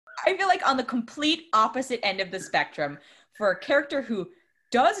I feel like on the complete opposite end of the spectrum, for a character who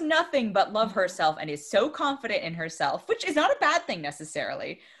does nothing but love herself and is so confident in herself, which is not a bad thing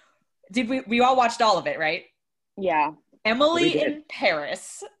necessarily. We all watched all of it, right? Yeah. Emily in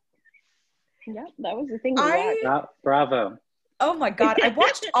Paris. Yeah, that was the thing we watched. Bravo. Oh my God. I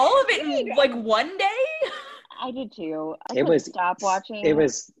watched all of it in like one day. I did too. It was stop watching. It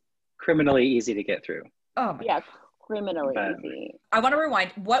was criminally easy to get through. Oh my God. Criminally easy. I want to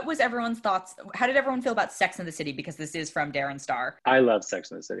rewind. What was everyone's thoughts? How did everyone feel about Sex and the City? Because this is from Darren Star. I love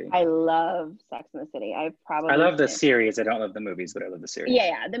Sex and the City. I love Sex and the City. I love the series. I don't love the movies, but I love the series.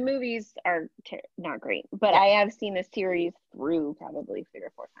 Yeah. The movies are not great, but I have seen the series through probably 3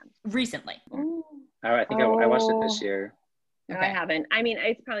 or 4 times. Recently. I think I watched it this year. No, I haven't. I mean,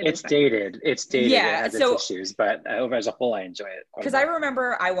 it's probably dated. It's dated. Yeah, it has its issues, but as a whole, I enjoy it. Because I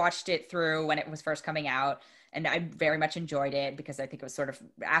remember I watched it through when it was first coming out, and I very much enjoyed it because I think it was sort of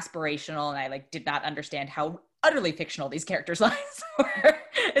aspirational, and I did not understand how utterly fictional these characters' lives were,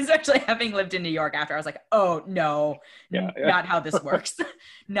 especially having lived in New York after. I was like, oh no, not how this works.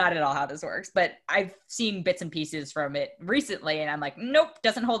 Not at all how this works. But I've seen bits and pieces from it recently, and I'm like, nope,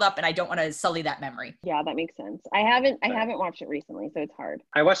 doesn't hold up, and I don't want to sully that memory. Yeah, that makes sense. I haven't watched it recently, so it's hard.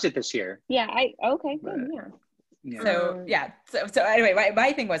 I watched it this year. Yeah, good, yeah. Yeah. So anyway,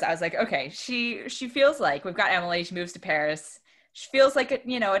 my thing was, I was like, okay, she feels like we've got Emily. She moves to Paris. She feels like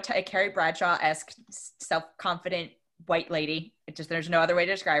a Carrie Bradshaw-esque self-confident white lady. There's no other way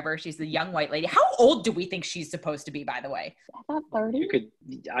to describe her. She's the young white lady. How old do we think she's supposed to be, by the way? About 30.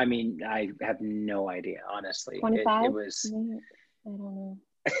 I have no idea, honestly. 25. It was. I don't know.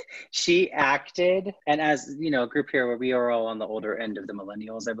 She acted, and as a group here where we are all on the older end of the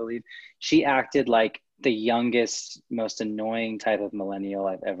millennials, I believe, she acted like the youngest, most annoying type of millennial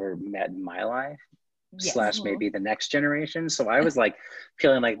I've ever met in my life. Yes. / maybe the next generation. So I was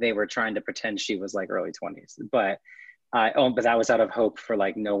feeling like they were trying to pretend she was early 20s, but that was out of hope for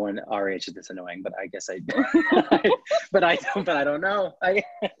no one our age is this annoying, but I guess but I don't know. I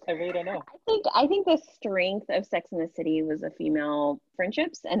really don't know. I think the strength of Sex and the City was the female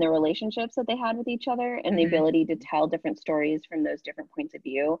friendships and the relationships that they had with each other, and the ability to tell different stories from those different points of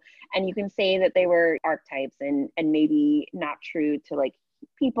view. And you can say that they were archetypes and maybe not true to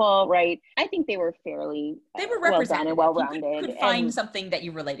people, right? I think they were fairly well done and well-rounded. You could find something that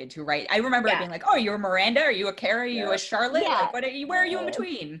you related to, right? I remember it being like, oh, you're a Miranda, are you a Carrie, are you a Charlotte? Where are you in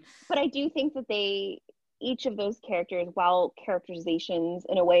between? But I do think that each of those characters, while characterizations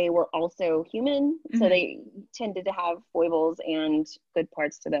in a way were also human, so they tended to have foibles and good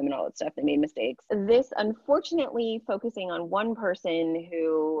parts to them and all that stuff. They made mistakes. This, unfortunately, focusing on one person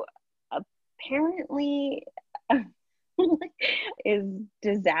who apparently is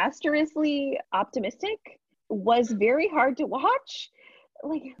disastrously optimistic, was very hard to watch.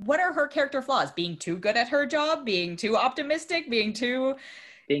 What are her character flaws? Being too good at her job, being too optimistic, being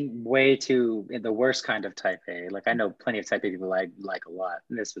way too in the worst kind of type A. I know plenty of type A people I like a lot.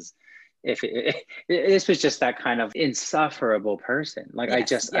 And this was this was just that kind of insufferable person.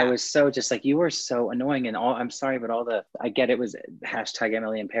 I was so you were so annoying, and I'm sorry, but I get it was hashtag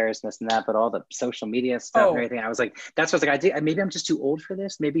Emily in Paris and this and that, but all the social media stuff and everything, I was like, maybe I'm just too old for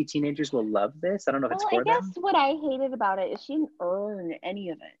this. Maybe teenagers will love this. I don't know if it's for them. I guess what I hated about it is she didn't earn any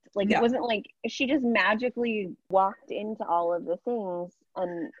of it. It wasn't she just magically walked into all of the things,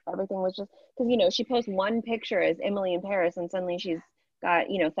 and everything was just because she posts one picture as Emily in Paris, and suddenly she's got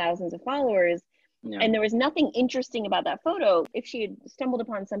thousands of followers, and there was nothing interesting about that photo. If she had stumbled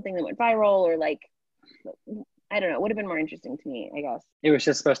upon something that went viral, or I don't know, it would have been more interesting to me, I guess. It was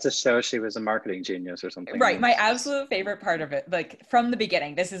just supposed to show she was a marketing genius or something. Right. My absolute favorite part of it, from the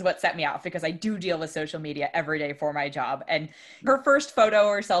beginning, this is what set me off, because I do deal with social media every day for my job. And her first photo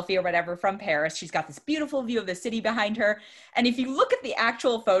or selfie or whatever from Paris, she's got this beautiful view of the city behind her. And if you look at the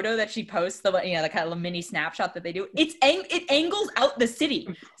actual photo that she posts, the kind of mini snapshot that they do, it angles out the city.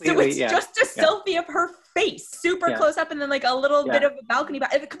 Completely, so it's just a selfie of her face, super close up, and then a little bit of a balcony.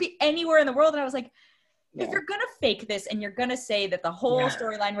 It could be anywhere in the world. And I was like, if you're going to fake this and you're going to say that the whole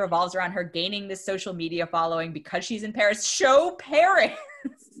storyline revolves around her gaining this social media following because she's in Paris, show Paris.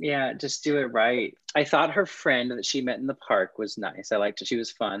 Yeah, just do it right. I thought her friend that she met in the park was nice. I liked her. She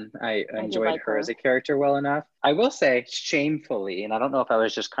was fun. I enjoyed her as a character well enough. I will say, shamefully, and I don't know if I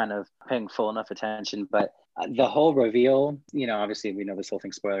was just kind of paying full enough attention, but the whole reveal, obviously we know this whole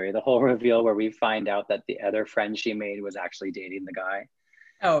thing spoilery, the whole reveal where we find out that the other friend she made was actually dating the guy.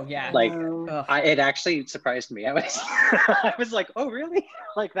 Oh yeah. It actually surprised me. I was like, oh really?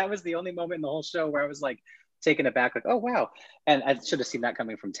 That was the only moment in the whole show where I was like, taken aback, like, oh wow. And I should have seen that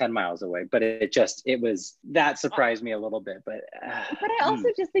coming from 10 miles away, but that surprised me a little bit. But I also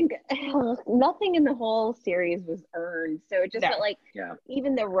just think nothing in the whole series was earned. So it just felt like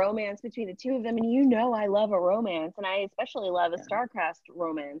even the romance between the two of them, and I love a romance, and I especially love a star-crossed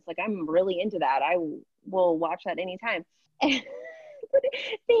romance. Like, I'm really into that. I will watch that anytime.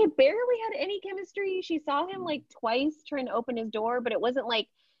 They barely had any chemistry. She saw him like twice trying to open his door, but it wasn't like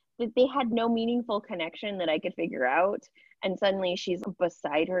that. They had no meaningful connection that I could figure out. And suddenly she's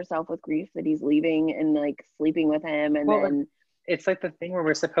beside herself with grief that he's leaving and like sleeping with him. And then it's like the thing where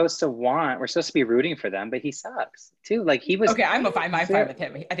we're supposed to be rooting for them, but he sucks too. Like, he was okay. I'm fine with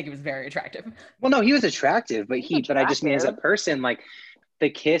him. I think he was very attractive. Well, no, he was attractive, but I just mean as a person, like, the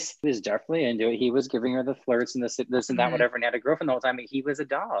kiss was definitely into it. He was giving her the flirts and this and that, whatever, and had a girlfriend the whole time. But he was a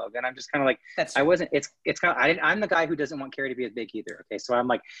dog, and I'm just kind of like, It's kind of. I'm the guy who doesn't want Carrie to be as big either. Okay, so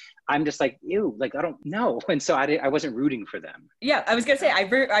I'm just like, ew, like, I don't know, and so I wasn't rooting for them. Yeah, I was gonna say, I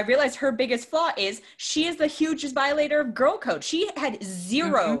realized her biggest flaw is she is the hugest violator of girl code. She had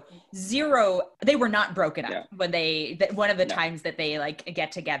zero. They were not broken up when one of the times that they like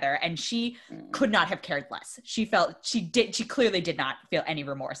get together, and she could not have cared less. She clearly did not feel any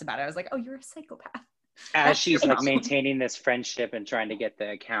remorse about it. I was like, oh, you're a psychopath. As she's like maintaining this friendship and trying to get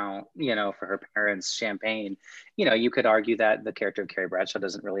the account, for her parents' champagne, you could argue that the character of Carrie Bradshaw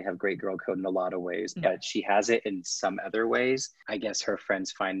doesn't really have great girl code in a lot of ways, but she has it in some other ways. I guess her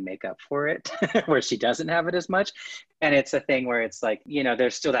friends find makeup for it where she doesn't have it as much. And it's a thing where it's like,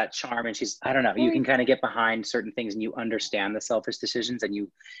 there's still that charm, and I don't know, you can kind of get behind certain things and you understand the selfish decisions, and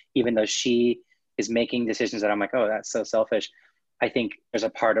even though she is making decisions that I'm like, oh, that's so selfish, I think there's a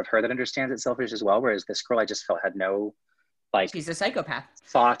part of her that understands it's selfish as well. Whereas this girl, I just felt had no, like, she's a psychopath,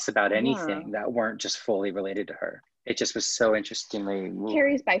 thoughts about anything that weren't just fully related to her. It just was so interestingly.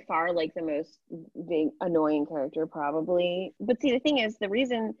 Carrie's by far like the most annoying character probably. But see, the thing is, the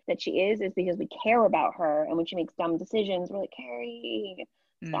reason that she is because we care about her. And when she makes dumb decisions, we're like, Carrie,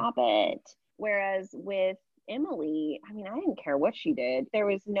 stop it. Whereas with Emily, I mean, I didn't care what she did. There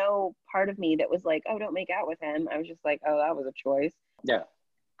was no part of me that was like, oh, don't make out with him. I was just like, oh, that was a choice. Yeah.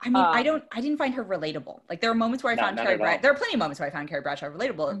 I mean, I didn't find her relatable. Like, there are moments where I found Carrie Bradshaw. There are plenty of moments where I found Carrie Bradshaw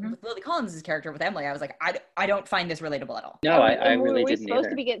relatable. With Lily Collins' character with Emily, I was like, I don't find this relatable at all. No, I really didn't either.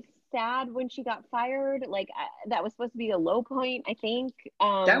 Supposed to get sad when she got fired. Like, that was supposed to be a low point, I think.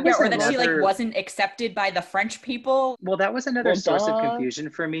 Or that she like wasn't accepted by the French people. Well, that was another source of confusion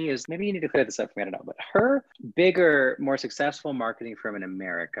for me. Is maybe you need to clear this up for me. I don't know, but her bigger, more successful marketing firm in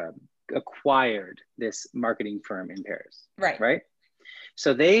America acquired this marketing firm in Paris. Right.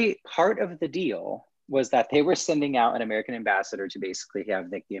 So part of the deal was that they were sending out an American ambassador to basically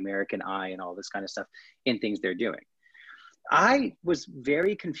have like the American eye and all this kind of stuff in things they're doing. I was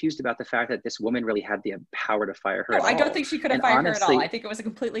very confused about the fact that this woman really had the power to fire her. No, I don't think she could have fired her at all. I think it was a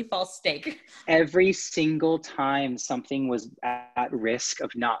completely false stake. Every single time something was at risk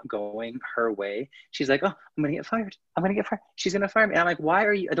of not going her way, she's like, oh, I'm going to get fired. I'm going to get fired. She's going to fire me. And I'm like, why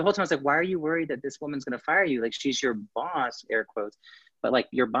are you, the whole time I was like, why are you worried that this woman's going to fire you? Like, she's your boss, air quotes. But like,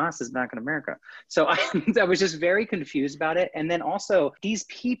 your boss is back in America. So I was just very confused about it. And then also these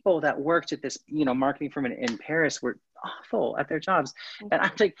people that worked at this, marketing firm in Paris were awful at their jobs. And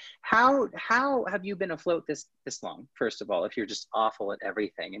I'm like, how have you been afloat this long, first of all, if you're just awful at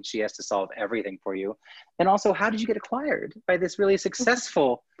everything and she has to solve everything for you? And also, how did you get acquired by this really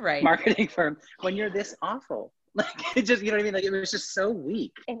successful marketing firm when you're this awful? Like, it just, you know what I mean? Like, it was just so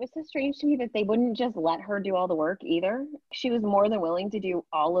weak. It was so strange to me that they wouldn't just let her do all the work either. She was more than willing to do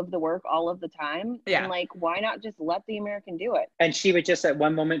all of the work all of the time. Yeah. And like, why not just let the American do it? And she would just at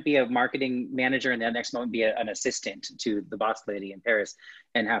one moment be a marketing manager and the next moment be an assistant to the boss lady in Paris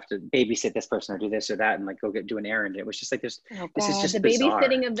and have to babysit this person or do this or that and like go do an errand. It was just like, this is just the bizarre.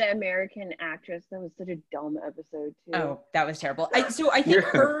 Babysitting of the American actress. That was such a dumb episode too. Oh, that was terrible. So I think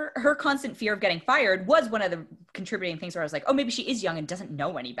her constant fear of getting fired was one of the contributing things where I was like, oh, maybe she is young and doesn't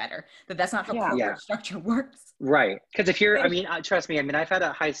know any better. That's not how corporate structure works. Right. Because if you're, trust me, I've had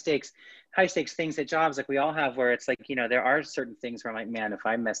a high stakes things at jobs like we all have where it's like, there are certain things where I'm like, man, if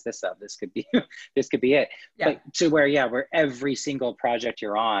I mess this up, this could be it. Yeah. But to where every single project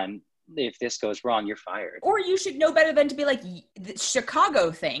you're on, if this goes wrong, you're fired. Or you should know better than to be like,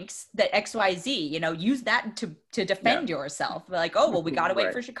 Chicago thinks that XYZ, use that to defend yourself. Like, oh, well, we got to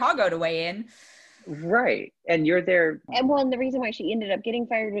wait for Chicago to weigh in. Right. And you're there. And the reason why she ended up getting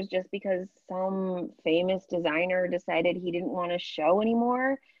fired was just because some famous designer decided he didn't want to show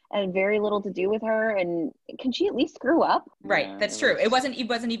anymore and very little to do with her. And can she at least screw up? Right. That's true. It wasn't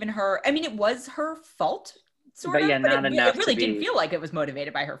even her. I mean, it was her fault sort of, yeah, but not it enough really to didn't be. feel like it was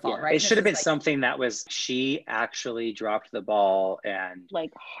motivated by her fault, Yeah, right? it And should this have is been like, something that was she actually dropped the ball and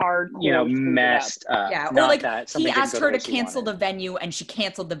like hardcore screwed it up. messed up. yeah, or Not like that he something didn't asked go the her way to she cancel wanted. the venue and she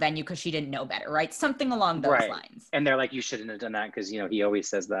canceled the venue because she didn't know better, right? Something along those Right. lines. And they're like, you shouldn't have done that because, you know, he always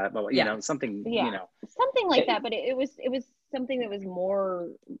says that, but you know, something, Yeah, you know, something like that. But it was something that was more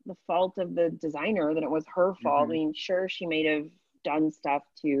the fault of the designer than it was her fault. I mean, sure, she may have done stuff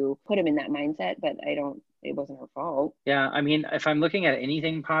to put him in that mindset, but it wasn't her fault. Yeah, I mean, if I'm looking at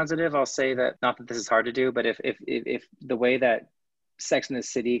anything positive, I'll say that, not that this is hard to do, but if the way that Sex and the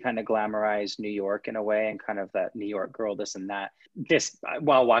City kind of glamorized New York in a way, and kind of that New York girl, this and that, this,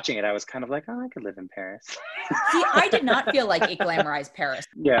 while watching it, I was kind of like, oh, I could live in Paris. See, I did not feel like it glamorized Paris.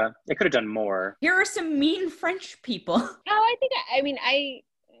 Yeah, it could have done more. Here are some mean French people. Oh, I mean,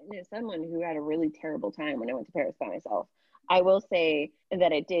 as someone who had a really terrible time when I went to Paris by myself, I will say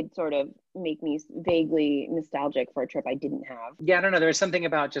that it did sort of make me vaguely nostalgic for a trip I didn't have. Yeah, I don't know. There was something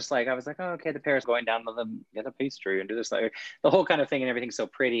about just like, I was like, oh, okay, the Paris, going down to get a pastry and do this, like the whole kind of thing, and everything's so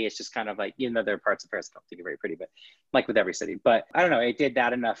pretty. It's just kind of like, even though there are parts of Paris I don't think are very pretty, but like with every city. But I don't know, it did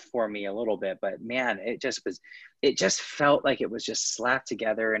that enough for me a little bit. But man, it just felt like it was just slapped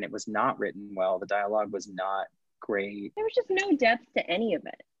together, and it was not written well. The dialogue was not great. There was just no depth to any of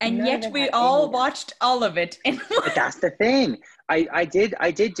it. And None yet of it we had all any depth. watched all of it. But that's the thing. I did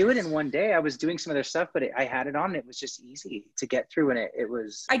do it in one day. I was doing some other stuff, but I had it on. And it was just easy to get through, and it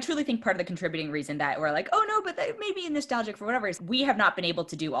was. I truly think part of the contributing reason that we're like, oh no, but that may be nostalgic for whatever, is we have not been able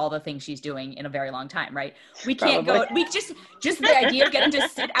to do all the things she's doing in a very long time, right? We can't Probably. go. We just the idea of getting to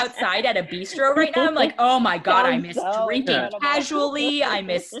sit outside at a bistro right now. I'm like, oh my god, I miss drinking incredible. casually. I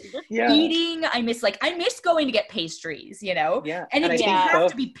miss eating. I miss going to get pastries. You know, Yeah, and it I didn't think have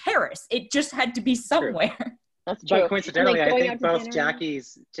both- to be Paris. It just had to be somewhere. That's true. But coincidentally, And, like, I going think out to both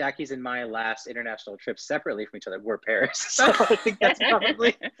dinner. Jackie's and my last international trips separately from each other were Paris. So I think that's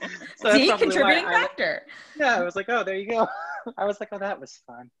probably See, contributing factor. Yeah, I was like, oh, there you go. I was like, oh, that was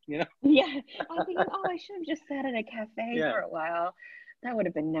fun, you know? Yeah, I was thinking, oh, I should have just sat in a cafe for a while. That would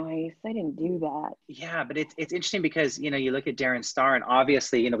have been nice. I didn't do that. Yeah, but it's interesting because, you know, you look at Darren Star, and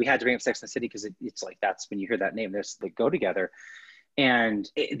obviously, you know, we had to bring up Sex and the City because it's like, that's when you hear that name, they go together. And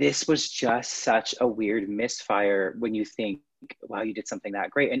this was just such a weird misfire when you think, wow, you did something that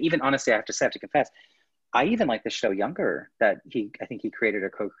great. And even honestly, I have to confess, I even like the show Younger that I think he created or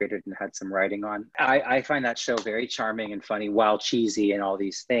co-created and had some writing on. I find that show very charming and funny while cheesy and all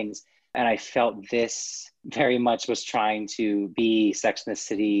these things. And I felt this very much was trying to be Sex and the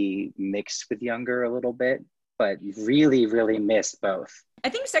City mixed with Younger a little bit, but really, really missed both. I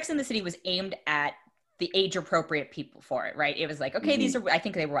think Sex and the City was aimed at the age appropriate people for it, right? It was like, okay, these are, I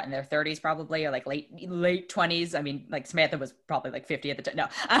think they were in their 30s probably, or like late 20s. I mean, like Samantha was probably like 50 at the time.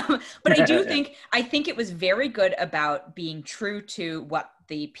 No, but I do I think it was very good about being true to what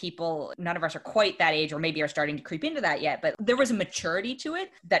the people, none of us are quite that age, or maybe are starting to creep into that yet, but there was a maturity to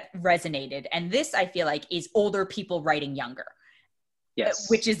it that resonated. And this, I feel like, is older people writing younger. Yes.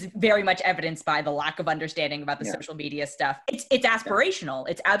 Which is very much evidenced by the lack of understanding about the social media stuff. It's aspirational.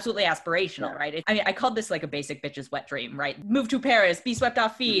 It's absolutely aspirational, right? I mean, I called this like a basic bitch's wet dream, right? Move to Paris, be swept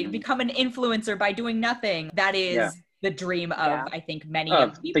off feet, become an influencer by doing nothing. That is the dream of, I think, many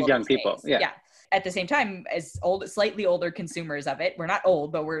young people. The young people, yeah. At the same time, as slightly older consumers of it, we're not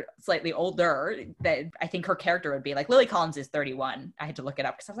old, but we're slightly older, that I think her character would be like, Lily Collins is 31. I had to look it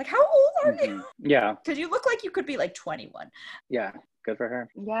up because I was like, how old are you? Yeah. Because you look like you could be like 21. Yeah. Good for her.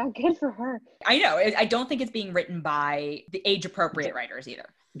 Yeah, good for her. I know. I don't think it's being written by the age-appropriate writers either.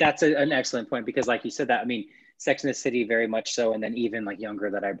 That's an excellent point, because like you said that, I mean, Sex and the City very much so, and then even like Younger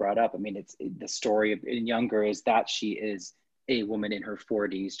that I brought up, I mean, the story in Younger is that she is a woman in her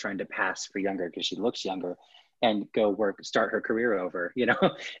 40s trying to pass for younger because she looks younger and start her career over, you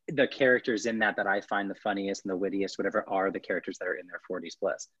know? The characters in that I find the funniest and the wittiest, whatever, are the characters that are in their 40s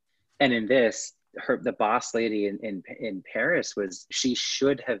plus. And in this, the boss lady in Paris she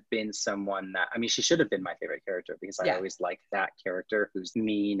should have been someone that, I mean, she should have been my favorite character, because I always liked that character who's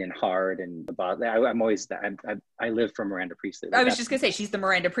mean and hard and the boss. I live for Miranda Priestley. I was just gonna say, she's the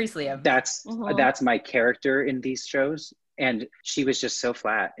Miranda Priestley of. That's my character in these shows. And she was just so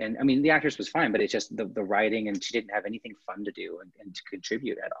flat. And I mean, the actress was fine, but it's just the writing, and she didn't have anything fun to do and to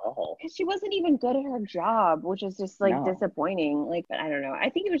contribute at all. She wasn't even good at her job, which is just like disappointing. Like, but I don't know. I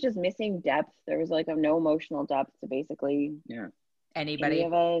think it was just missing depth. There was like no emotional depth to basically anybody. Any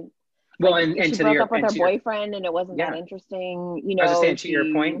of it. Well, like, and she broke up with her boyfriend, and it wasn't that interesting. You know, I was just saying, to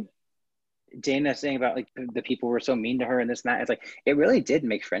your point, Dana saying about like the people were so mean to her and this and that, it's like, it really did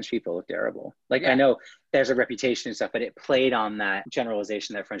make French people look terrible. Like, I know there's a reputation and stuff, but it played on that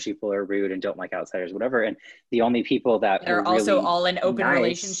generalization that French people are rude and don't like outsiders, whatever. And the only people that they're were also really all in open nice,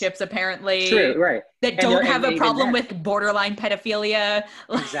 relationships, apparently. True, right. That don't have a problem with borderline pedophilia.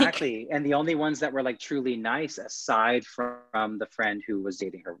 Exactly. And the only ones that were like truly nice, aside from the friend who was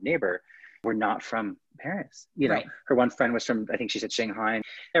dating her neighbor, were not from Paris. You know, her one friend was from, I think she said Shanghai.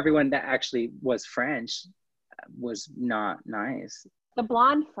 Everyone that actually was French was not nice. The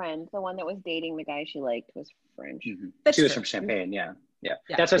blonde friend, the one that was dating the guy she liked, was French. She was from Champagne. Yeah.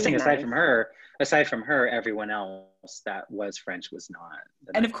 That's what I was saying. Aside from her, everyone else that was French was not.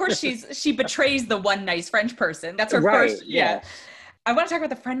 And of course, she betrays the one nice French person. That's her first. Yeah. I want to talk about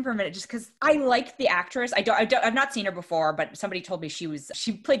the friend for a minute, just because I liked the actress. I've not seen her before, but somebody told me she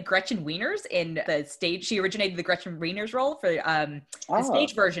played Gretchen Wieners in the stage. She originated the Gretchen Wieners role for the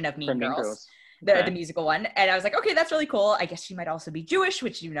stage version of Mean Girls. The musical one. And I was like, okay, that's really cool. I guess she might also be Jewish,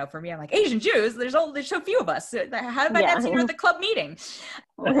 which, you know, for me, I'm like, Asian Jews, there's so few of us. How have I not seen her at the club meeting?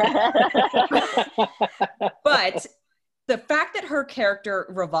 But the fact that her character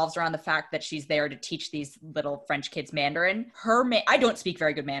revolves around the fact that she's there to teach these little French kids Mandarin, I don't speak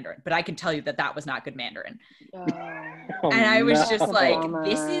very good Mandarin, but I can tell you that was not good Mandarin. And I was just like,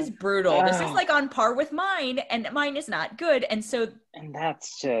 this is brutal. This is like on par with mine, and mine is not good. And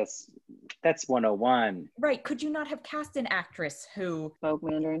that's 101. Right. Could you not have cast an actress who spoke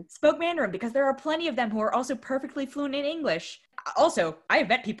Mandarin? Because there are plenty of them who are also perfectly fluent in English. Also, I have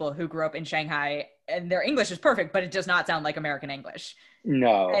met people who grew up in Shanghai and their English is perfect, but it does not sound like American English.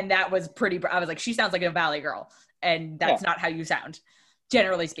 No. And that was I was like, she sounds like a Valley girl. And that's not how you sound,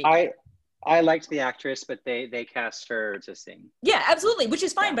 generally speaking. I liked the actress, but they cast her to sing. Yeah, absolutely, which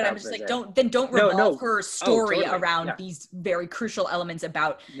is fine. But I'm just like, don't revolve her story around these very crucial elements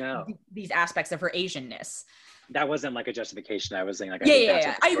about these aspects of her Asianness. That wasn't like a justification. I was saying like,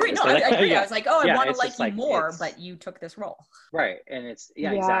 I agree. No, I agree. I was like, I want to like you more, but you took this role. Right. And it's,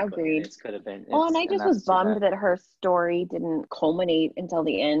 exactly. Agreed. It could have been. And I just was bummed that her story didn't culminate until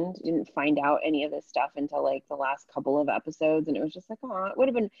the end. Didn't find out any of this stuff until like the last couple of episodes. And it was just like, it would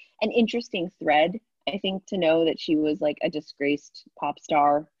have been an interesting thread, I think, to know that she was like a disgraced pop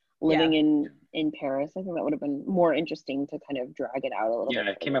star living in Paris. I think that would have been more interesting to kind of drag it out a little bit.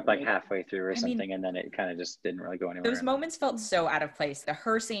 Yeah, it came up like halfway through or something, and then it kind of just didn't really go anywhere. Those moments felt so out of place.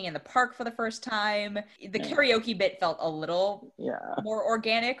 Her singing in the park for the first time. The karaoke bit felt a little more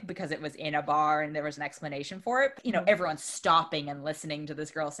organic because it was in a bar and there was an explanation for it. You know, everyone's stopping and listening to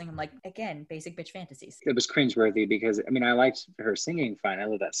this girl sing. I'm like, again, basic bitch fantasies. It was cringeworthy because, I mean, I liked her singing fine. I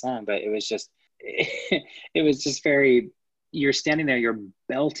love that song, but it was just very... You're standing there, you're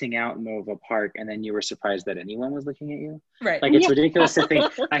belting out in the middle of a park, and then you were surprised that anyone was looking at you. Right. Like, it's ridiculous to think.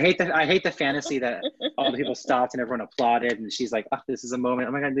 I hate the fantasy that all the people stopped and everyone applauded, and she's like, oh, this is a moment.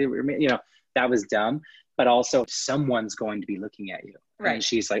 Oh my God, you know, that was dumb. But also, someone's going to be looking at you. Right. And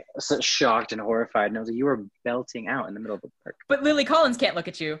she's like so shocked and horrified. And I was like, you were belting out in the middle of the park. But Lily Collins can't look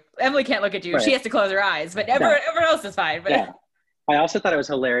at you. Emily can't look at you. Right. She has to close her eyes. But everyone else is fine. But I also thought it was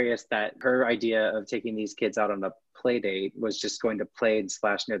hilarious that her idea of taking these kids out on a play date was just going to play and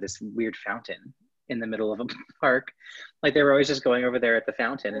splash near this weird fountain in the middle of a park. Like, they were always just going over there at the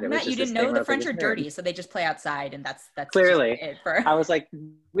fountain. And it was just you didn't know the French are dirty, so they just play outside, and that's clearly it for... I was like,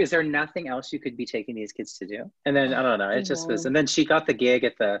 is there nothing else you could be taking these kids to do? And then I don't know, it just was. And then she got the gig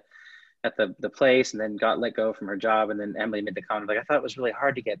at the place, and then got let go from her job. And then Emily made the comment like, I thought it was really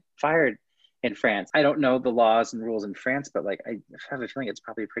hard to get fired in France. I don't know the laws and rules in France, but like, I have a feeling it's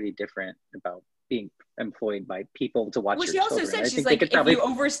probably pretty different about being employed by people to watch your children. Well, she also said, she's like, if you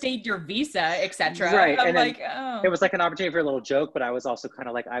overstayed your visa, etc. Right. I'm and like, it was like an opportunity for a little joke, but I was also kind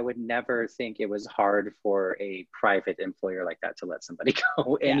of like, I would never think it was hard for a private employer like that to let somebody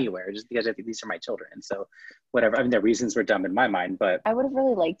go anywhere, just because I think these are my children. And so whatever, I mean, their reasons were dumb in my mind, but I would have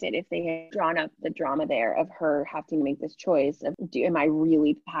really liked it if they had drawn up the drama there of her having to make this choice of, am I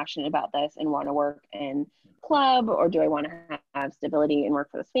really passionate about this and want to work in club, or do I want to have stability and work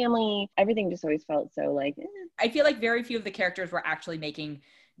for this family? Everything just always felt so like I feel like very few of the characters were actually making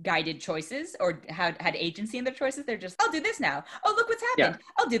guided choices or had agency in their choices. They're just, I'll do this now. Oh, look what's happened.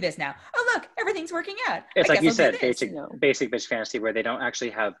 I'll do this now. Oh, look, everything's working out. It's like you said, basic bitch fantasy, where they don't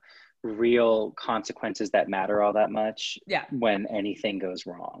actually have real consequences that matter all that much when anything goes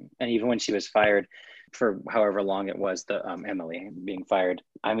wrong. And even when she was fired for however long it was, the Emily being fired,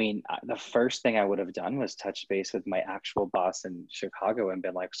 I mean, the first thing I would have done was touch base with my actual boss in Chicago and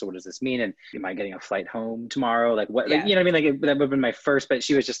been like, so what does this mean? And am I getting a flight home tomorrow? Like, what, like, you know what I mean? Like, that would have been my first, but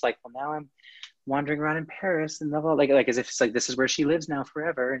she was just like, well, now I'm wandering around in Paris and like as if it's like this is where she lives now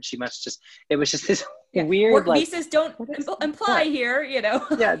forever, and she must just. It was just this weird work like visas don't imply here,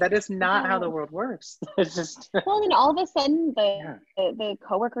 Yeah, that is not how the world works. It's just well, and all of a sudden the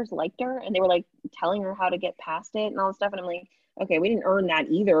coworkers liked her and they were like telling her how to get past it and all this stuff, and I'm like, okay, we didn't earn that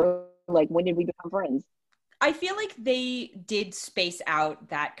either. Like, when did we become friends? I feel like they did space out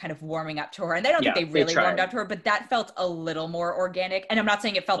that kind of warming up to her, and I don't think they really warmed up to her, but that felt a little more organic. And I'm not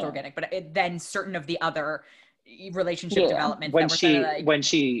saying it felt organic, but then certain of the other relationship developments when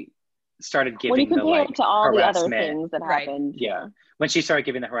she started giving when you compare it to all the other harassment, things that happened. When she started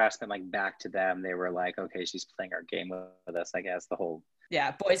giving the harassment like back to them, they were like, okay, she's playing our game with us, I guess. The whole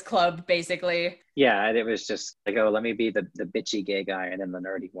boys club basically. And it was just like, oh, let me be the bitchy gay guy and then the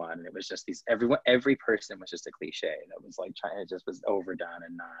nerdy one. And it was just every person was just a cliche that was like trying, it just was overdone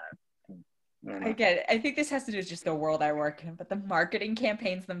and not. Again, I think this has to do with just the world I work in, but the marketing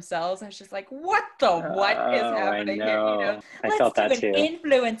campaigns themselves, I was just like, what is happening here? I felt that too.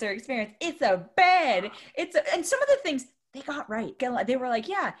 Influencer experience. It's a bad. And some of the things they got right. They were like,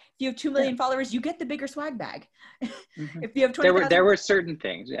 if you have 2 million followers, you get the bigger swag bag. If you have 20,000, there were certain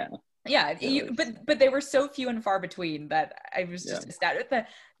things, but they were so few and far between that I was just astounded.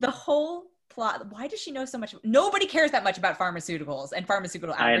 The whole plot. Why does she know so much? Nobody cares that much about pharmaceuticals and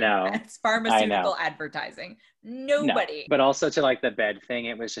pharmaceutical advertising. Nobody. No. But also to like the bed thing,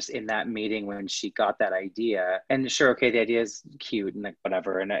 it was just in that meeting when she got that idea. And sure, okay, the idea is cute and like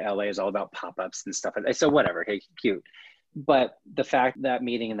whatever. And LA is all about pop-ups and stuff. So whatever, okay, cute. But the fact that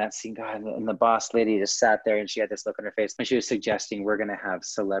meeting and that scene, God, and the boss lady just sat there and she had this look on her face when she was suggesting we're going to have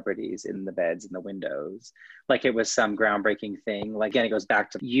celebrities in the beds and the windows, like it was some groundbreaking thing. Like, again, it goes back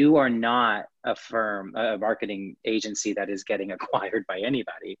to, you are not a marketing agency that is getting acquired by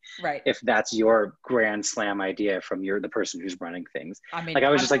anybody. Right. If that's your grand slam idea from the person who's running things. I mean, like, I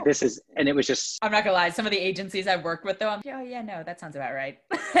was just like, this is, and it was just. I'm not gonna lie. Some of the agencies I've worked with though, I'm no, that sounds about right.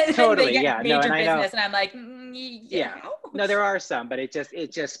 Totally. They get major business, and I'm like, No, there are some, but it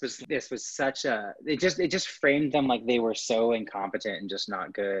just was, this was such a, it just framed them like they were so incompetent and just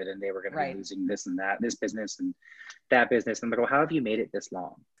not good. And they were going to be losing this and that, this business and that business. And I'm like, well, how have you made it this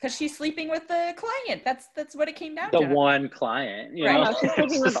long? Because she's sleeping with the client. That's what it came down to. The one client, you know? She's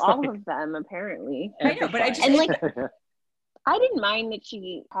sleeping with all of them, apparently. I know, but I didn't mind that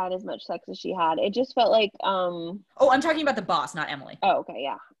she had as much sex as she had. It just felt like I'm talking about the boss, not Emily. Oh, okay,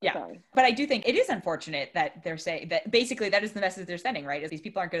 yeah. Sorry. But I do think it is unfortunate that they're saying that basically that is the message they're sending, right? Is these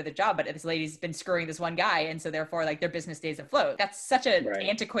people aren't good at the job, but this lady's been screwing this one guy, and so therefore like their business stays afloat. That's such an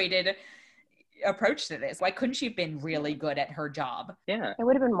antiquated approach to this. Why couldn't she have been really good at her job? Yeah, it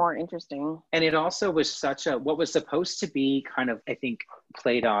would have been more interesting. And it also was such a, what was supposed to be kind of, I think,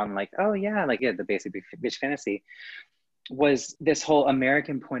 played on like, the basic bitch fantasy, was this whole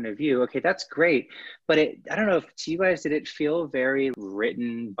American point of view. Okay, that's great. But I don't know if to you guys, did it feel very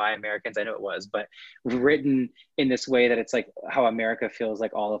written by Americans? I know it was, but written in this way that it's like how America feels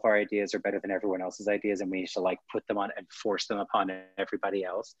like all of our ideas are better than everyone else's ideas, and we need to like put them on and force them upon everybody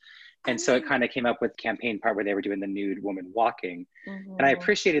else. And so it kind of came up with campaign part where they were doing the nude woman walking. Mm-hmm. And I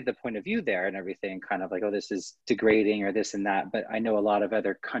appreciated the point of view there and everything, kind of like, oh, this is degrading or this and that. But I know a lot of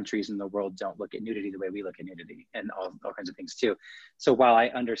other countries in the world don't look at nudity the way we look at nudity, and all kinds of things too. So while I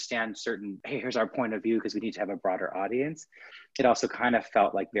understand certain, hey, here's our point of view because we need to have a broader audience, it also kind of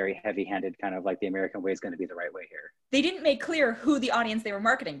felt like very heavy-handed, kind of like the American way is going to be the right way here. They didn't make clear who the audience they were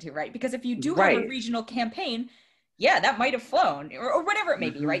marketing to, right? Because if you do have a regional campaign, that might have flown or whatever it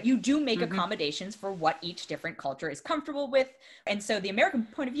may be, right? You do make accommodations for what each different culture is comfortable with. And so the American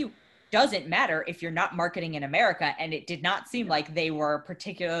point of view doesn't matter if you're not marketing in America. And it did not seem like they were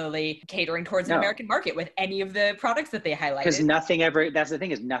particularly catering towards an American market with any of the products that they highlighted. Because nothing ever, that's the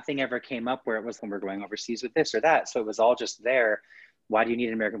thing, is nothing ever came up where it was when we're going overseas with this or that. So it was all just there. Why do you need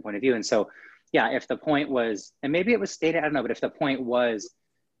an American point of view? And so, if the point was, and maybe it was stated, I don't know, but if the point was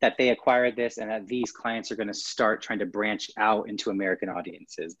that they acquired this and that these clients are going to start trying to branch out into American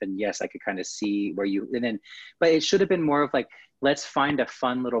audiences, then yes, I could kind of see where but it should have been more of like, let's find a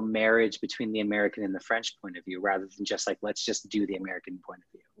fun little marriage between the American and the French point of view, rather than just like, let's just do the American point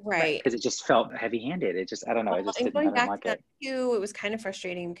of view. Right. Because it just felt heavy-handed. It just, I don't know. I just didn't like it. Too, it was kind of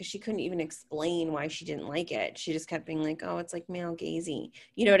frustrating because she couldn't even explain why she didn't like it. She just kept being like, oh, it's like male gazy.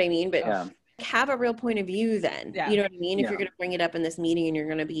 You know what I mean? But have a real point of view then. You know what I mean? If you're going to bring it up in this meeting and you're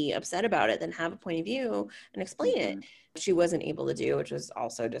going to be upset about it, then have a point of view and explain it. She wasn't able to do, which was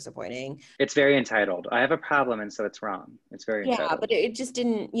also disappointing. It's very entitled. I have a problem, and so it's wrong. It's very entitled. Yeah, but it just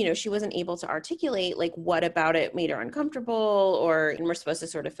didn't, she wasn't able to articulate like what about it made her uncomfortable, and we're supposed to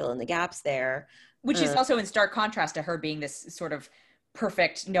sort of fill in the gaps there. Which is also in stark contrast to her being this sort of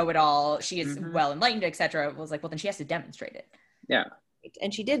perfect know-it-all. She is well enlightened, etc. Was like, well, then she has to demonstrate it. Yeah.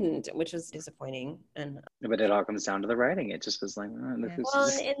 And she didn't, which was disappointing. But it all comes down to the writing. It just was like, and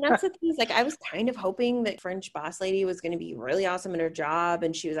that's the thing, is like, I was kind of hoping that French boss lady was going to be really awesome in her job,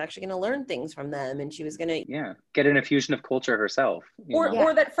 and she was actually going to learn things from them, and she was going to get an infusion of culture herself,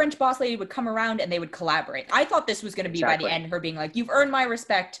 or that French boss lady would come around and they would collaborate. I thought this was going to be by the end her being like, you've earned my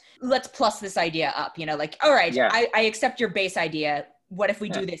respect, let's plus this idea up, like, all right, I accept your base idea, what if we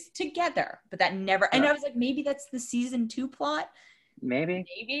do this together? But that never, and I was like, maybe that's the season 2 plot.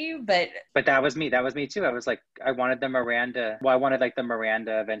 Maybe, but that was me too. I was like, I wanted the Miranda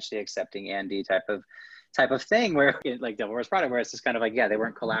eventually accepting Andy type of thing, where like Devil Wears Prada, where it's just kind of like, they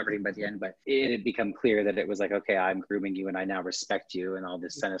weren't collaborating by the end, but it had become clear that it was like, okay, I'm grooming you and I now respect you and all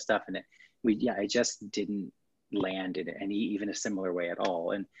this kind of stuff. And I just didn't land in any even a similar way at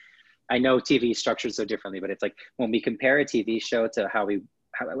all. And I know TV is structured so differently, but it's like when we compare a TV show to how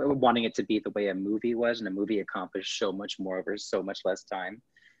wanting it to be the way a movie was, and a movie accomplished so much more over so much less time,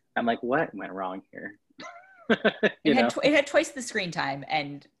 I'm like, what went wrong here? It had twice the screen time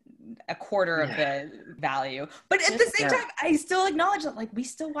and a quarter of the value, but at the same time, I still acknowledge that, like, we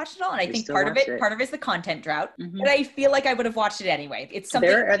still watched it all, and I think part of it is the content drought. But I feel like I would have watched it anyway. It's something.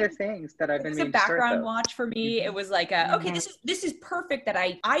 There are other things that I've been. It's a background watch for me. It was like, okay, this is perfect. That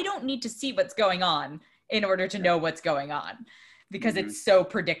I don't need to see what's going on in order to know what's going on, because it's so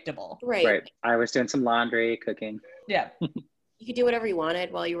predictable. Right. I was doing some laundry, cooking. Yeah. You could do whatever you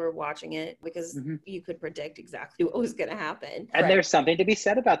wanted while you were watching it, because you could predict exactly what was going to happen. And there's something to be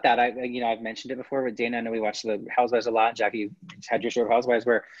said about that. I've mentioned it before with Dana. I know we watched the Housewives a lot. Jackie, you had your show of Housewives,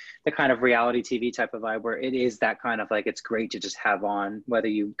 where the kind of reality TV type of vibe, where it is that kind of like, it's great to just have on, whether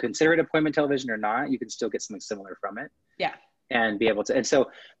you consider it appointment television or not, you can still get something similar from it. Yeah. And be able to, and so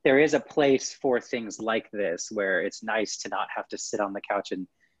there is a place for things like this, where it's nice to not have to sit on the couch and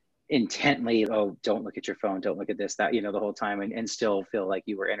intently, don't look at your phone, don't look at this, that, the whole time, and still feel like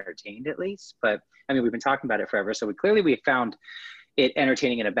you were entertained at least. But I mean, we've been talking about it forever, so we found it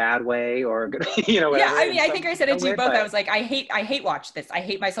entertaining in a bad way, or whatever. Yeah, I mean, I think I said it to you both. I was like, I hate watch this. I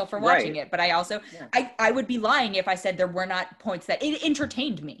hate myself for watching it, but I also, I would be lying if I said there were not points that it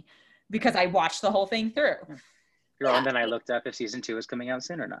entertained me, because I watched the whole thing through. And then I looked up if season 2 was coming out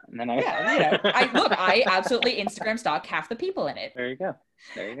soon or not. And then I absolutely Instagram stalk half the people in it. There you go.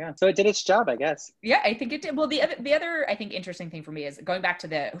 So it did its job, I guess. Yeah, I think it did. Well, the other I think interesting thing for me is going back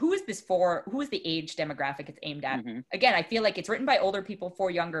to who is the age demographic it's aimed at. Again, I feel like it's written by older people for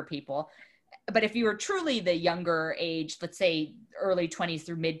younger people. But if you were truly the younger age, let's say early 20s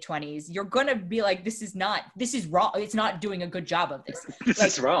through mid 20s, you're going to be like, this is wrong. It's not doing a good job of this. This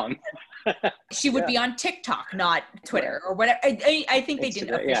is wrong. She would be on TikTok, not Twitter or whatever. I think they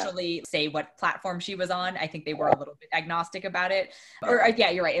didn't officially say what platform she was on. I think they were a little bit agnostic about it. Or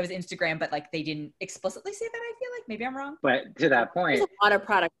you're right. It was Instagram, but like they didn't explicitly say that. I feel like maybe I'm wrong. But to that point, there's a lot of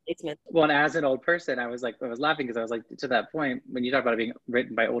product placement. Well, and as an old person, I was laughing because I was like, to that point, when you talk about it being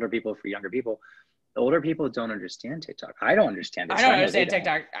written by older people for younger people, older people don't understand TikTok. I don't understand it. I don't understand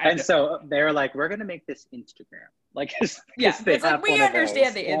TikTok. So they're like, we're going to make this Instagram. Like, it's like, we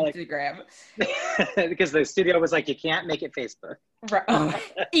understand the Instagram. Because the studio was like, you can't make it Facebook. Right.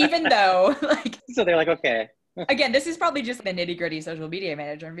 Even though, like. So they're like, okay. Again, this is probably just the nitty gritty social media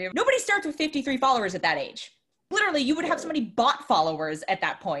manager view. Nobody starts with 53 followers at that age. Literally, you would have so many bot followers at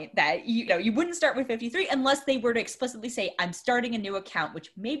that point that you wouldn't start with 53 unless they were to explicitly say, I'm starting a new account,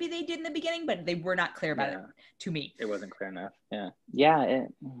 which maybe they did in the beginning, but they were not clear about it to me. It wasn't clear enough. But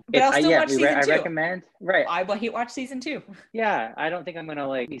I'll still watch season 2. I recommend. Right. I will watch season 2. Yeah, I don't think I'm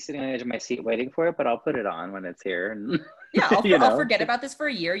gonna be sitting on the edge of my seat waiting for it, but I'll put it on when it's here. And I'll forget about this for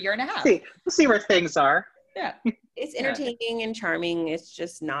a year and a half. We'll see where things are. Yeah, it's entertaining and charming. It's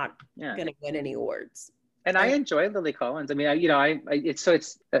just not gonna win any awards. And I enjoy Lily Collins. I mean, it's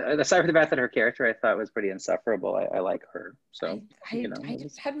aside from the fact that her character I thought was pretty insufferable. I like her. So I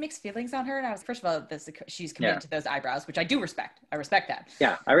just had mixed feelings on her, and I was, first of all, she's committed to those eyebrows, which I do respect. I respect that.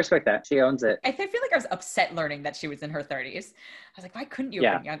 Yeah, I respect that. She owns it. I feel like I was upset learning that she was in her 30s. I was like, why couldn't you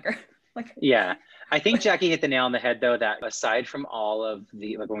have been younger? I think Jackie hit the nail on the head, though, that aside from all of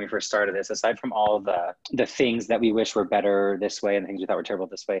the, like when we first started this, aside from all of the things that we wish were better this way and things we thought were terrible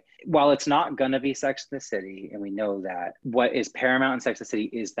this way, while it's not going to be Sex and the City, and we know that, what is paramount in Sex and the City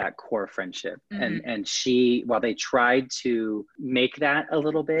is that core friendship. And she, while they tried to make that a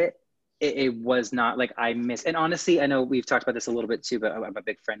little bit, it was not like and honestly, I know we've talked about this a little bit too, but I'm a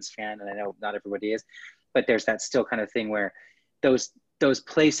big Friends fan, and I know not everybody is, but there's that still kind of thing where those those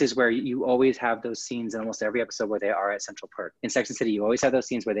places where you always have those scenes in almost every episode where they are at Central Park. In Sex and the City, you always have those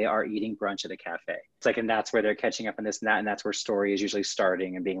scenes where they are eating brunch at a cafe. It's like, and that's where they're catching up on this and that, and that's where story is usually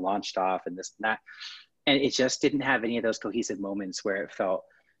starting and being launched off and this and that. And it just didn't have any of those cohesive moments where it felt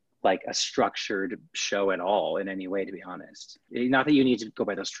like a structured show at all in any way, to be honest. Not that you need to go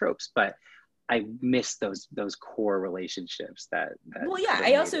by those tropes, but I miss those core relationships that well, yeah,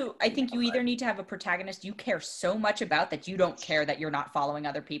 I think you either need to have a protagonist you care so much about that you don't care that you're not following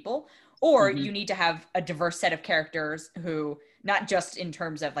other people, or you need to have a diverse set of characters who, not just in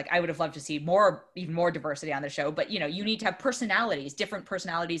terms of like, I would have loved to see even more diversity on the show, but you need to have different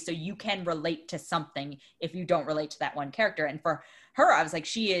personalities, so you can relate to something if you don't relate to that one character. And for her, I was like,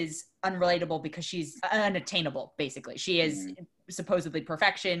 she is unrelatable because she's unattainable, basically. She is supposedly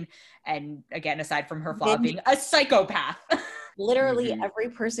perfection, and again, aside from her flaw being a psychopath. Literally every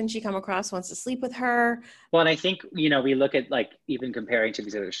person she come across wants to sleep with her. Well, and I think, we look at, like, even comparing to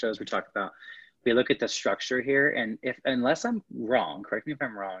these other shows we talked about, we look at the structure here, and unless I'm wrong, correct me if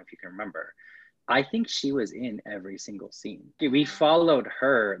I'm wrong, if you can remember, I think she was in every single scene. We followed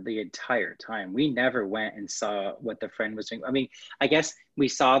her the entire time. We never went and saw what the friend was doing. I mean, I guess we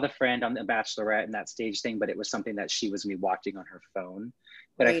saw the friend on The Bachelorette and that stage thing, but it was something that she was going to be watching on her phone.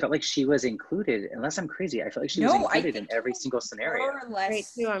 But right. I felt like she was included, unless I'm crazy, I felt like she was included in every single scenario. More or less. Right,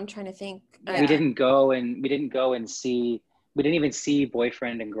 too. I'm trying to think. We didn't go and see. We didn't even see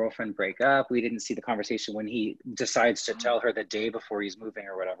boyfriend and girlfriend break up. We didn't see the conversation when he decides to tell her the day before he's moving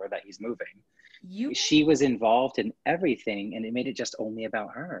or whatever that he's moving. She was involved in everything, and it made it just only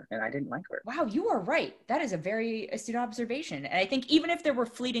about her, and I didn't like her. Wow, you are right. That is a very astute observation. And I think even if there were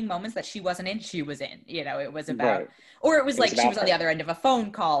fleeting moments that she wasn't in, she was in. It was about, right. Or it was like she was on the other end of a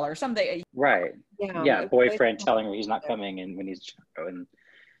phone call or something. Right. Yeah, boyfriend telling her he's not coming, and when he's and.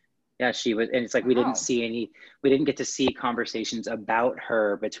 Yeah, she was, and it's like we didn't get to see conversations about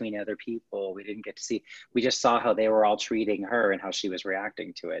her between other people. We just saw how they were all treating her and how she was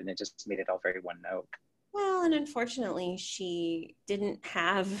reacting to it, and it just made it all very one note. Well, and unfortunately, she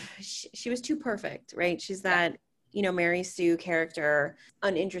was too perfect, right? She's that, Mary Sue character,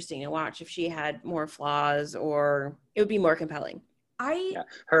 uninteresting to watch. If she had more flaws, or it would be more compelling.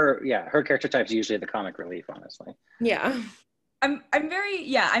 Her character type is usually the comic relief, honestly. Yeah. I'm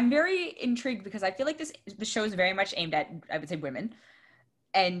very intrigued because I feel like the show is very much aimed at, I would say, women.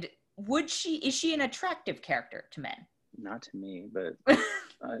 And is she an attractive character to men? Not to me, but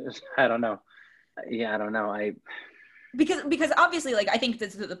I don't know. Yeah, I don't know. Because obviously, like, I think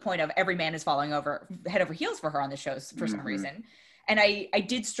this is the point of every man is falling head over heels for her on the shows for some reason. And I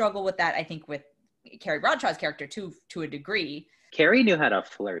did struggle with that, I think, with Carrie Bradshaw's character to a degree. Carrie knew how to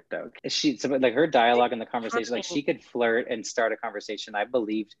flirt, though. Like her dialogue in the conversation, like she could flirt and start a conversation. I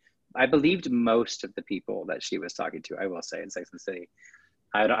believed most of the people that she was talking to. I will say in Sex and the City,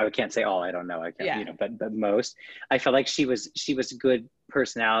 I can't say all. I don't know. I can't, but most. I felt like she was good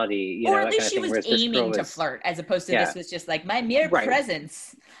personality. Or at least she was aiming to flirt, as opposed to this was just like my mere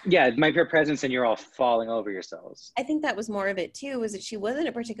presence. Yeah, my mere presence, and you're all falling over yourselves. I think that was more of it too. Was that she wasn't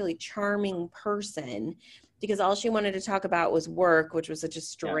a particularly charming person. Because all she wanted to talk about was work, which was such a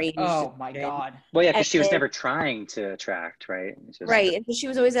strange. Oh my God. Well, yeah, because she was never trying to attract, right? Right, and she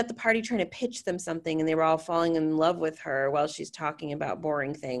was always at the party trying to pitch them something, and they were all falling in love with her while she's talking about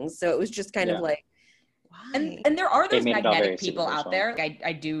boring things. So it was just kind of like, why? And there are those magnetic people out there. Like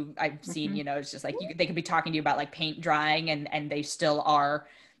I've seen, it's just like they could be talking to you about like paint drying, and they still are.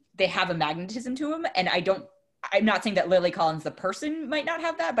 They have a magnetism to them, and I'm not saying that Lily Collins, the person, might not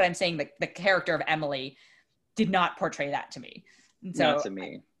have that, but I'm saying that the character of Emily did not portray that to me. So not to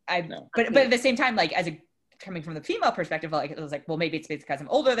me. No. But at the same time, like coming from the female perspective, like it was like, well, maybe it's because I'm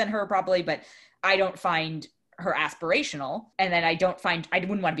older than her probably, but I don't find her aspirational. And then I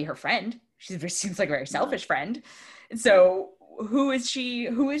wouldn't want to be her friend. She seems like a very selfish friend. And so who is she?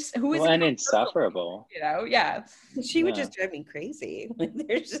 Who is and insufferable. Yeah. She would just drive me crazy.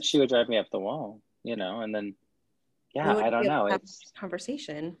 She would drive me up the wall, and then I don't know. It's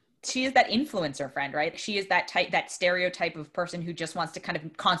conversation. She is that influencer friend, right? She is that stereotype of person who just wants to kind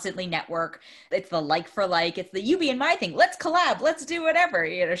of constantly network. It's the like for like, it's the you be in my thing. Let's collab. Let's do whatever.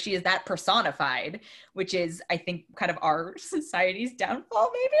 She is that personified, which is, I think, kind of our society's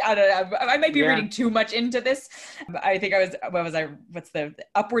downfall, maybe. I don't know. I might be reading too much into this. I think what's the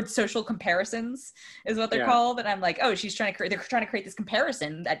upward social comparisons is what they're called. And I'm like, oh, they're trying to create this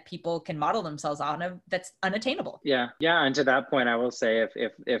comparison that people can model themselves on that's unattainable. Yeah. Yeah. And to that point, I will say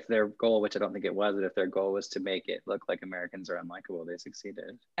if their goal, which I don't think it was, but if their goal was to make it look like Americans are unlikable, they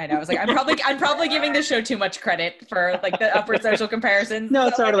succeeded. I know. I was like, I'm probably giving the show too much credit for like the upward social comparisons. No,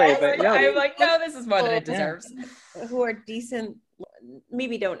 totally. I'm like, no, this is more than it deserves. Who are decent,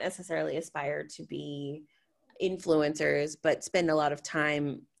 maybe don't necessarily aspire to be influencers, but spend a lot of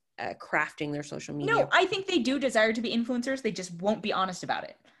time crafting their social media. No, I think they do desire to be influencers. They just won't be honest about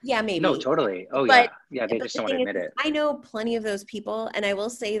it. Yeah, maybe. No, totally. Oh, but, yeah. They just don't want to admit it. I know plenty of those people, and I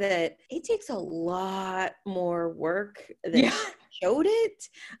will say that it takes a lot more work than showed it.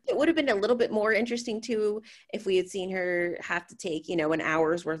 It would have been a little bit more interesting too if we had seen her have to take, an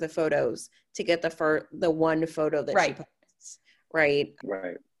hour's worth of photos to get the one photo that she posts. Right.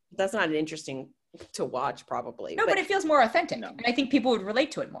 That's not interesting to watch, probably. No, but it feels more authentic. No. And I think people would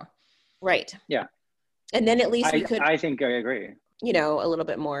relate to it more. Right. Yeah. And then at least we could. I think I agree. A little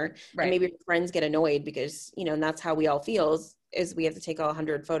bit more. Right. And maybe your friends get annoyed because, and that's how we all feel is we have to take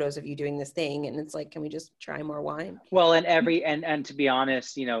 100 photos of you doing this thing. And it's like, can we just try more wine? Well, and to be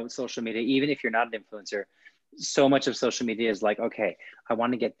honest, social media, even if you're not an influencer, so much of social media is like, okay, I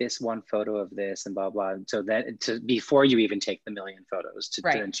want to get this one photo of this and blah, blah. So that before you even take the million photos to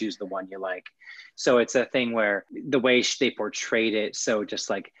then choose the one you like. So it's a thing where the way they portrayed it. So just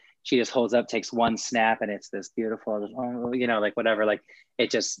like, she just holds up, takes one snap, and it's this beautiful, like whatever. Like it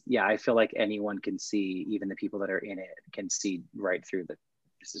just, I feel like anyone can see, even the people that are in it can see right through that.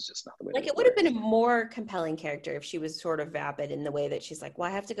 This is just not the way. Like it would have been a more compelling character if she was sort of vapid in the way that she's like, well,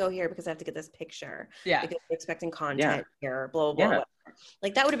 I have to go here because I have to get this picture. Yeah. Because I'm expecting content here, blah, blah, blah.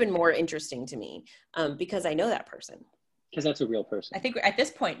 Like that would have been more interesting to me because I know that person. Because that's a real person. I think at this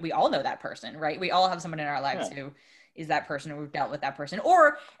point, we all know that person, right? We all have someone in our lives who is that person, or we've dealt with that person,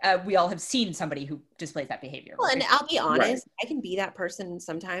 or we all have seen somebody who displays that behavior. Well, and I'll be honest, I can be that person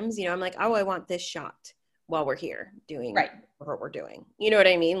sometimes. I'm like, oh, I want this shot while we're here doing what we're doing. You know what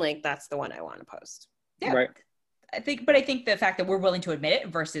I mean? Like that's the one I want to post. Yeah. Right. I think the fact that we're willing to admit it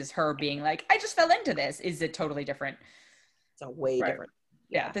versus her being like, I just fell into this is a totally different. It's a way different.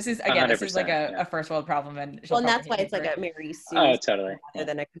 Yeah, this is like a first world problem, and that's why it's like a Mary Sue totally rather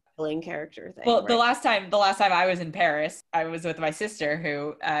than a compelling character thing. Well, the last time I was in Paris, I was with my sister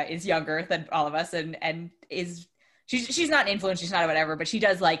who is younger than all of us, and she's not an influencer, she's not a whatever, but she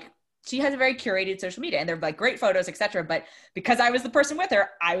has a very curated social media, and they're like great photos, etc. But because I was the person with her,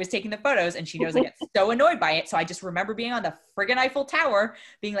 I was taking the photos, and she knows I get so annoyed by it. So I just remember being on the friggin' Eiffel Tower,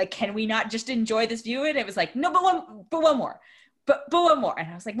 being like, "Can we not just enjoy this view?" And it was like, "No, but one more." But one more. And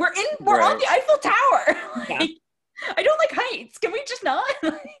I was like, we're on the Eiffel Tower. I don't like heights. Can we just not?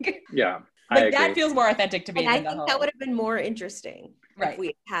 That feels more authentic to me. And I think that would have been more interesting if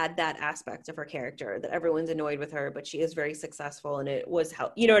we had that aspect of her character, that everyone's annoyed with her, but she is very successful, and it was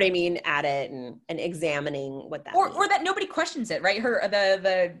you know what I mean, at it and examining what that means. Or that nobody questions it, right?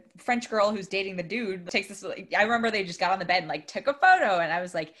 The French girl who's dating the dude takes this. I remember they just got on the bed and took a photo, and I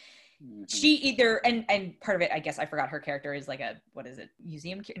was like, she either, and part of it, I guess I forgot her character is like a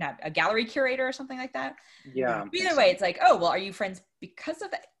gallery curator or something like that. Yeah. Either way, it's like, oh, well, are you friends because of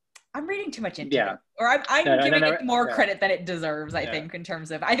that? I'm reading too much into it. Or I'm giving it more credit than it deserves, I think, in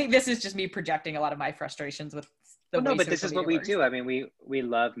terms of, I think this is just me projecting a lot of my frustrations with the way but this is what we do. I mean, we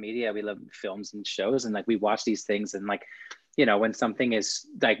love media, we love films and shows, and we watch these things, and when something is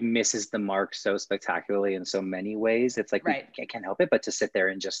misses the mark so spectacularly in so many ways, it's like, we can't help it but to sit there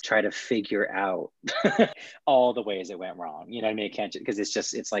and just try to figure out all the ways it went wrong. You know what I mean? It can't, because it's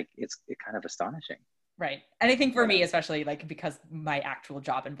kind of astonishing. Right. And I think for me, especially because my actual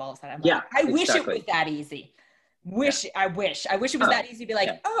job involves that, I'm like, I wish it was that easy. I wish it was that easy to be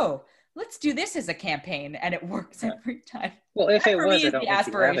like, oh, let's do this as a campaign. And it works every time. Well, if it was, I don't think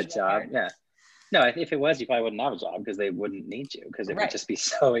you have a job. Yeah. No, if it was, you probably wouldn't have a job because they wouldn't need you, because it would just be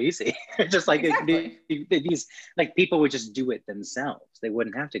so easy. Just these people would just do it themselves. They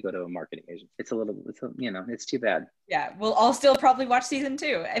wouldn't have to go to a marketing agent. It's too bad. Yeah, we'll all still probably watch season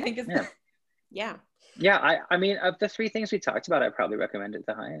 2. I think it's Yeah, I mean, of the 3 things we talked about, I probably recommend it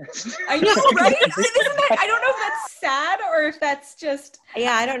the highest. I know, right? I don't know if that's sad or if that's just.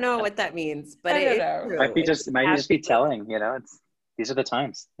 Yeah, I don't know what that means, but I don't know. Might just be telling. These are the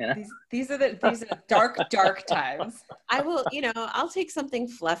times. These are the dark times. I will, I'll take something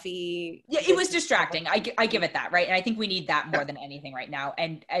fluffy. Yeah, it was distracting. I give it that, right? And I think we need that more than anything right now.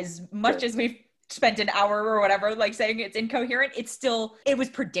 And as much as we've spent an hour or whatever saying it's incoherent, it was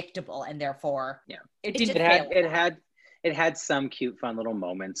predictable, and therefore it didn't fail. It had some cute, fun little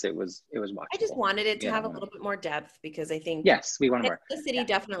moments. It was watchable. I just wanted it to have a little bit more depth, because I think we wanted more. The city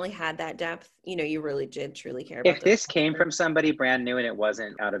definitely had that depth. You really did truly care about. If this came from somebody brand new and it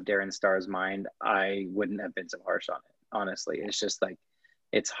wasn't out of Darren Starr's mind, I wouldn't have been so harsh on it. Honestly, it's just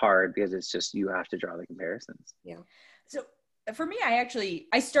it's hard because it's just, you have to draw the comparisons. Yeah. So for me,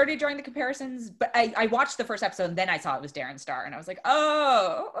 I started drawing the comparisons, but I watched the first episode and then I saw it was Darren Starr, and I was like, okay.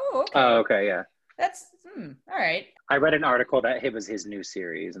 Oh, okay, yeah. all right. I read an article that it was his new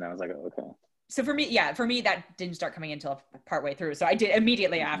series, and I was like, oh, okay. So for me, that didn't start coming until partway through. So I did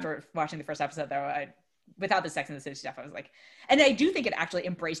immediately after watching the first episode, though, without the Sex and the City stuff, I was like, and I do think it actually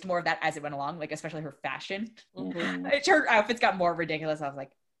embraced more of that as it went along, like especially her fashion. Her outfits got more ridiculous. I was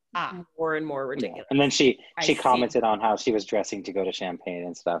like, more and more ridiculous. And then she commented on how she was dressing to go to Champagne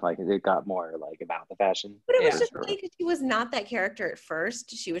and stuff. Like it got more like about the fashion. But it was just funny because she was not that character at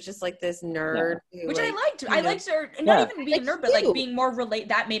first. She was just like this nerd, which I liked. I liked her not even being a nerd, but like being more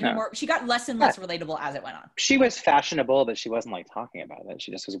That made her more. She got less and less relatable as it went on. She was fashionable, but she wasn't like talking about it.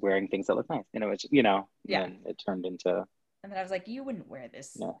 She just was wearing things that looked nice. And it turned into. And then I was like, you wouldn't wear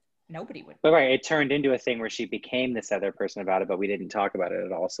this. Yeah. Nobody would. But right, it turned into a thing where she became this other person about it, but we didn't talk about it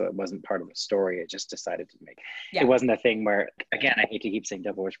at all. So it wasn't part of the story. It just decided to make. It wasn't a thing where, again, I hate to keep saying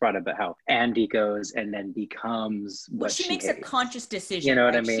Devil Wears Prada, but how Andy goes and then becomes what she makes a conscious decision. You know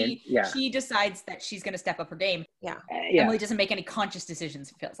what I mean? She decides that she's going to step up her game. Yeah. Emily doesn't make any conscious decisions.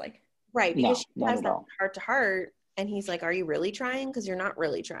 It feels like. Right, because she has that heart to heart, and he's like, "Are you really trying? Because you're not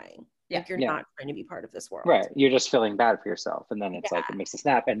really trying." Like you're not trying to be part of this world. Right. You're just feeling bad for yourself. And then it's like, it makes a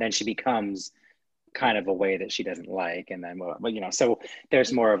snap. And then she becomes kind of a way that she doesn't like. And then, so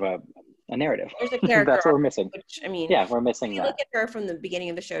there's more of a narrative. There's a character. That's what we're missing. Which, I mean, we're missing that. Look at her from the beginning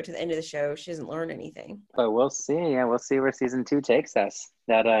of the show to the end of the show. She doesn't learn anything. But we'll see. Yeah, we'll see where season 2 takes us.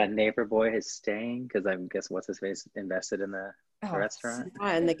 That neighbor boy is staying because I guess what's his face invested in the restaurant.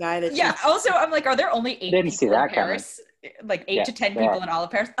 Yeah, and the guy that. Yeah. Also, I'm like, are there only 8 Didn't people see that in Paris? Like 8 to 10 people in all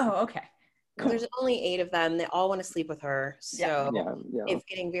of Paris? Oh, okay. Cool. There's only 8 of them. They all want to sleep with her. So it's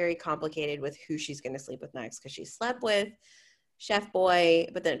getting very complicated with who she's going to sleep with next because she slept with Chef Boy,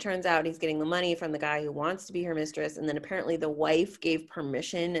 but then it turns out he's getting the money from the guy who wants to be her mistress. And then apparently the wife gave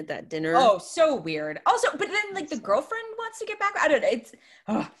permission at that dinner. Oh, so weird. Also, but then like the girlfriend wants to get back. I don't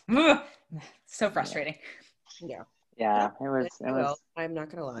know. It's so frustrating. Yeah. Yeah. It was. I'm not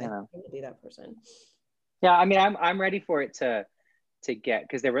going to lie. I'm going to be that person. Yeah. I mean, I'm ready for it to get,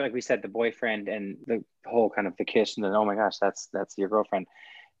 because they were, like we said, the boyfriend and the whole kind of the kiss and then, oh my gosh, that's your girlfriend.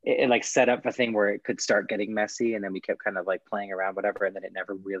 It like set up a thing where it could start getting messy, and then we kept kind of like playing around, whatever, and then it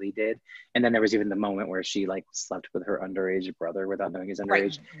never really did. And then there was even the moment where she like slept with her underage brother without knowing he's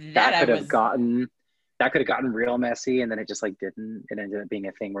underage. Right. That could have gotten real messy, and then it just like didn't. It ended up being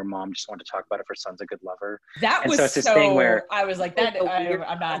a thing where mom just wanted to talk about if her son's a good lover. That was so it's this thing where I was like, that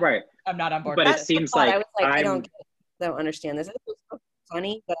I'm not right. I'm not on board. But it seems like I was like, I don't understand this. It was so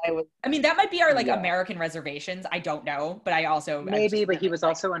funny, but I mean, that might be our like American reservations. I don't know, but I also but he was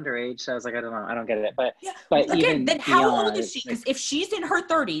also underage, so I was like, I don't know, I don't get it. But but again, then how old is she? Because if she's in her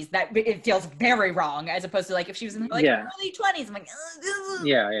 30s, that it feels very wrong, as opposed to like if she was in like early 20s. I'm like,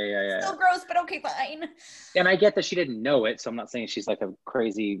 still gross, but okay, fine. And I get that she didn't know it, so I'm not saying she's like a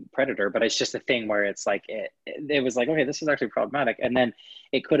crazy predator, but it's just a thing where it's like it was like, okay, this is actually problematic, and then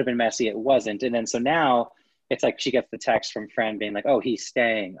it could have been messy, it wasn't, and then so now. It's like she gets the text from friend being like, oh, he's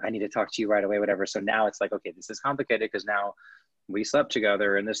staying. I need to talk to you right away, whatever. So now it's like, okay, this is complicated because now we slept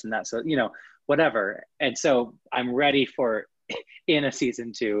together and this and that. So, whatever. And so I'm ready for in a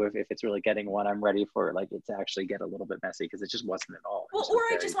season 2, if it's really getting one, I'm ready for like it to actually get a little bit messy because it just wasn't at all. Well, or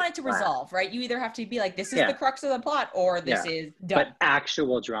I just want it to resolve, right? You either have to be like, this is the crux of the plot, or this is done. But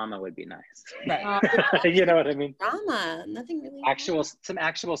actual drama would be nice. Right. You know what I mean? Drama, nothing really. Some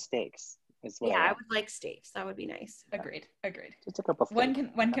actual stakes. I would like stakes. That would be nice. Agreed. Just a couple. One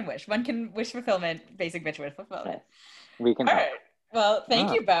can wish. One can wish fulfillment. Basic bitch wish fulfillment. We can. All right. Well,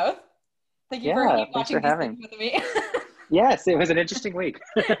 thank you both. Thank you for watching these things with me. Yes, it was an interesting week.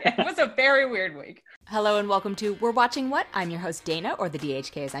 It was a very weird week. Hello and welcome to We're Watching What? I'm your host Dana, or the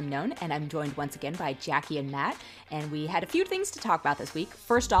DHK as I'm known, and I'm joined once again by Jackie and Matt, and we had a few things to talk about this week.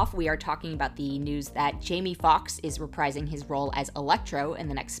 First off, we are talking about the news that Jamie Foxx is reprising his role as Electro in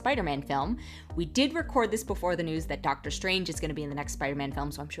the next Spider-Man film. We did record this before the news that Doctor Strange is going to be in the next Spider-Man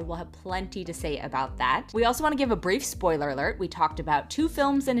film, so I'm sure we'll have plenty to say about that. We also want to give a brief spoiler alert. We talked about 2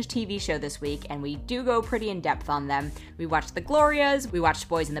 films and a TV show this week, and we do go pretty in depth on them. We watched The Glorias, we watched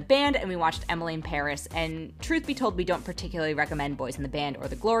Boys in the Band, and we watched Emily in Paris. And truth be told, we don't particularly recommend Boys in the Band or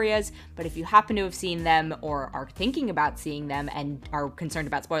The Glorias, but if you happen to have seen them or are thinking about seeing them and are concerned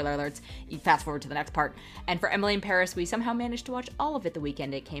about spoiler alerts, you fast forward to the next part. And for Emily in Paris, we somehow managed to watch all of it the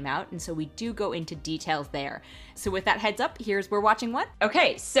weekend it came out, and so we do go into details there. So with that heads up, here's We're Watching What?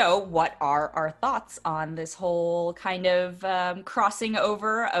 Okay, so what are our thoughts on this whole kind of crossing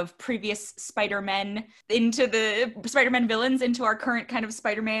over of previous Spider-Men into the Spider-Man villains into our current kind of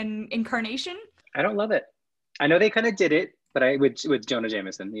Spider-Man incarnation? I don't love it. I know they kind of did it, but with Jonah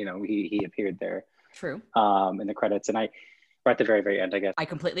Jameson, he appeared there. True. In the credits, and Or at the very, very end, I guess. I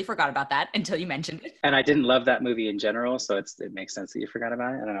completely forgot about that until you mentioned it. And I didn't love that movie in general, so it makes sense that you forgot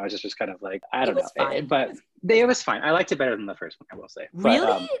about it. And I was just kind of like, I don't know. It was fine. I liked it better than the first one, I will say.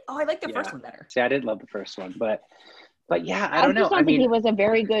 Really? I like the first one better. See, I did love the first one, but yeah, I don't know. I think he was a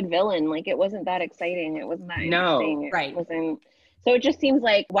very good villain. Like, it wasn't that exciting. It wasn't that interesting. Right. It wasn't. So it just seems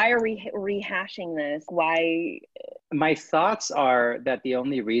like, why are we rehashing this? Why? My thoughts are that the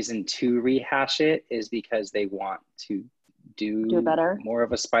only reason to rehash it is because they want to do better, more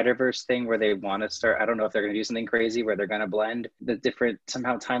of a Spider-Verse thing where they want to start. I don't know if they're going to do something crazy where they're going to blend the different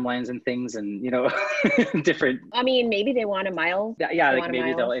somehow timelines and things, and different. I mean, maybe they want a Miles. Yeah, like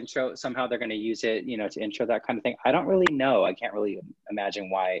maybe they'll intro somehow. They're going to use it, to intro that kind of thing. I don't really know. I can't really imagine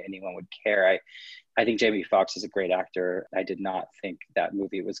why anyone would care. I think Jamie Foxx is a great actor. I did not think that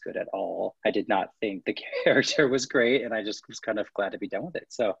movie was good at all. I did not think the character was great, and I just was kind of glad to be done with it.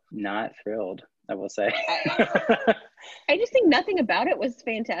 So not thrilled, I will say. I just think nothing about it was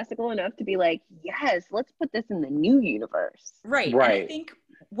fantastical enough to be like, yes, let's put this in the new universe. Right. And I think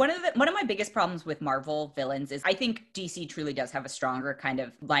one of my biggest problems with Marvel villains is I think DC truly does have a stronger kind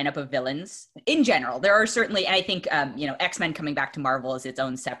of lineup of villains in general. There are certainly, and I think, X-Men coming back to Marvel is its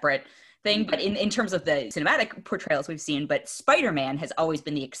own separate thing, but in terms of the cinematic portrayals we've seen, but Spider-Man has always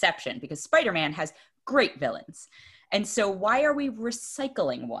been the exception because Spider-Man has great villains. And so why are we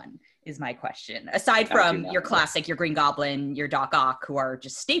recycling one is my question. Aside from your classic, your Green Goblin, your Doc Ock, who are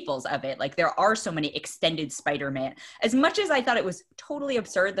just staples of it, like there are so many extended Spider-Man. As much as I thought it was totally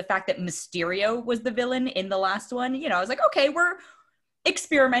absurd, the fact that Mysterio was the villain in the last one, I was like, okay, we're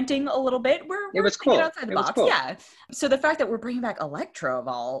experimenting a little bit. It was cool. Outside the box. Cool. Yeah. So the fact that we're bringing back Electro of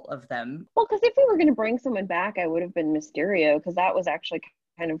all of them. Well, because if we were going to bring someone back, I would have been Mysterio, because that was actually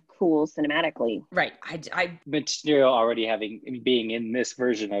kind of cool cinematically. Right. Mysterio already being in this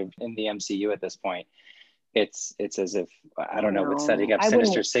version in the MCU at this point, it's as if, I don't know, with setting up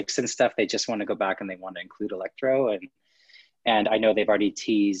Sinister Six and stuff, they just want to go back and they want to include Electro. And I know they've already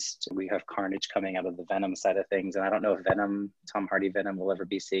teased, we have Carnage coming out of the Venom side of things. And I don't know if Tom Hardy Venom will ever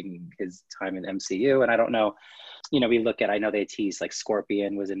be seeing his time in MCU. And I don't know, I know they teased like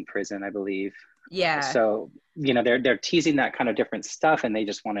Scorpion was in prison, I believe. Yeah. So, they're teasing that kind of different stuff and they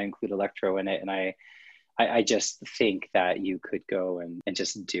just want to include Electro in it. And I just think that you could go and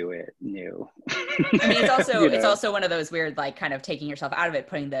just do it new. I mean, it's also one of those weird, like, kind of taking yourself out of it,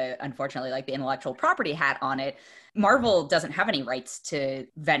 putting unfortunately, like the intellectual property hat on it. Marvel doesn't have any rights to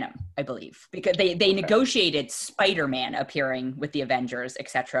Venom, I believe, because they negotiated Spider-Man appearing with the Avengers,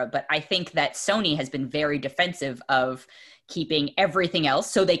 etc. But I think that Sony has been very defensive of keeping everything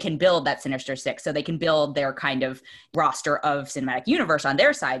else so they can build that Sinister Six, so they can build their kind of roster of cinematic universe on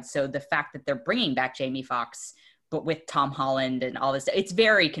their side. So the fact that they're bringing back Jamie Foxx, but with Tom Holland and all this, it's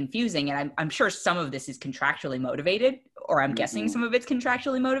very confusing. And I'm sure some of this is contractually motivated, or I'm guessing some of it's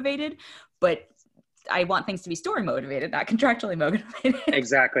contractually motivated, but I want things to be story motivated, not contractually motivated.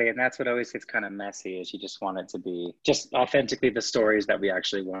 Exactly. And that's what always gets kind of messy, is you just want it to be just authentically the stories that we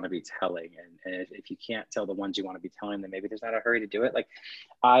actually want to be telling. And if you can't tell the ones you want to be telling, then maybe there's not a hurry to do it. Like,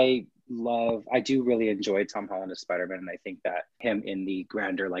 I do really enjoy Tom Holland as Spider-Man. And I think that him in the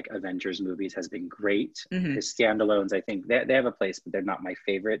grander, like, Avengers movies has been great. Mm-hmm. His standalones, I think they have a place, but they're not my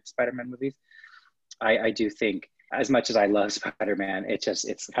favorite Spider-Man movies. I do think, as much as I love Spider-Man,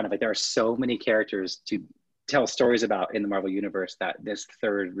 it's kind of like there are so many characters to tell stories about in the Marvel Universe that this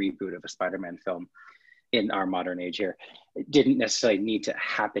third reboot of a Spider-Man film in our modern age here didn't necessarily need to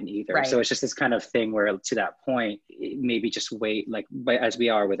happen either. Right. So it's just this kind of thing where, to that point, maybe just wait, like as we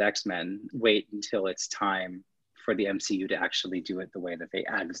are with X-Men, wait until it's time for the MCU to actually do it the way that they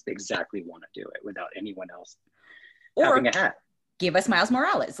exactly want to do it, without anyone else having a hat. Give us Miles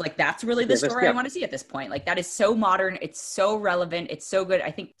Morales. Like, that's really the story I want to see at this point. Like, that is so modern. It's so relevant. It's so good. I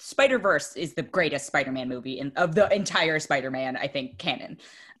think Spider-Verse is the greatest Spider-Man movie of the entire Spider-Man, I think, canon.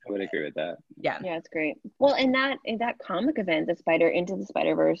 I would agree with that. Yeah. Yeah, it's great. Well, in that comic event, the Into the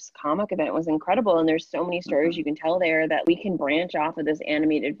Spider-Verse comic event was incredible. And there's so many stories you can tell there that we can branch off of this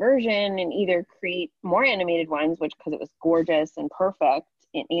animated version and either create more animated ones, because it was gorgeous and perfect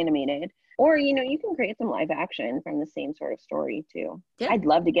and animated. Or, you can create some live action from the same sort of story too. Yeah. I'd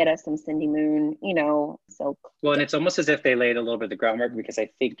love to get us some Cindy Moon, Silk. Well, and it's almost as if they laid a little bit of the groundwork, because I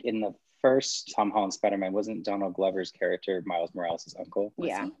think in the first Tom Holland Spider-Man, wasn't Donald Glover's character Miles Morales' uncle?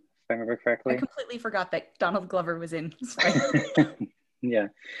 Yeah. If I remember correctly. I completely forgot that Donald Glover was in Spider-Man. Yeah.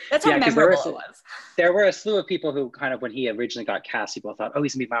 That's how memorable it was. There were a slew of people who kind of, when he originally got cast, people thought, oh,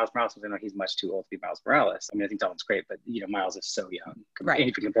 he's going to be Miles Morales. I know he's much too old to be Miles Morales. I mean, I think Donald's great, but, Miles is so young. Right.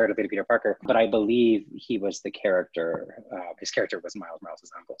 If you compare it to Peter Parker. But I believe he was the character, his character was Miles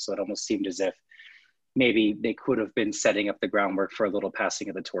Morales' uncle. So it almost seemed as if maybe they could have been setting up the groundwork for a little passing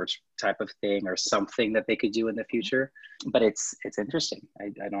of the torch type of thing, or something that they could do in the future. But it's interesting.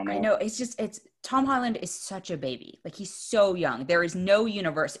 I don't know. I know, it's Tom Holland is such a baby. Like, he's so young. There is no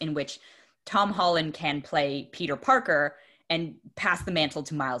universe in which Tom Holland can play Peter Parker and pass the mantle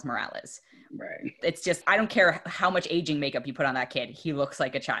to Miles Morales. Right. It's just, I don't care how much aging makeup you put on that kid. He looks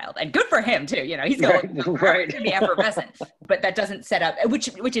like a child, and good for him too. You know, he's going to be effervescent, but that doesn't set up,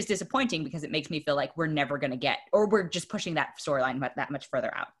 which is disappointing, because it makes me feel like we're never going to get, or we're just pushing that storyline that much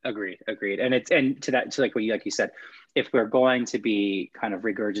further out. Agreed. And to like you said, if we're going to be kind of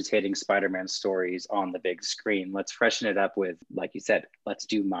regurgitating Spider-Man stories on the big screen, let's freshen it up with, like you said, let's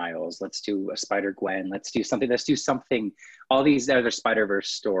do Miles, let's do a Spider-Gwen, let's do something, all these other Spider-Verse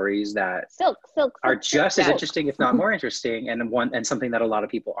stories that are just as interesting, if not more interesting, and something that a lot of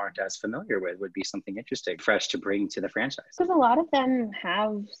people aren't as familiar with would be something interesting, fresh to bring to the franchise. Because a lot of them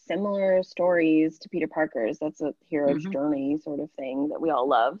have similar stories to Peter Parker's. That's a hero's journey sort of thing that we all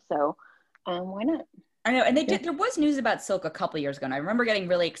love. So why not? I know, and there was news about Silk a couple of years ago, and I remember getting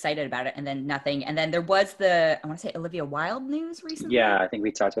really excited about it, and then nothing. And then there was I want to say Olivia Wilde news recently. Yeah, I think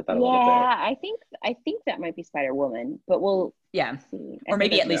we talked about that a little bit. Yeah, I think that might be Spider-Woman, but we'll see. Or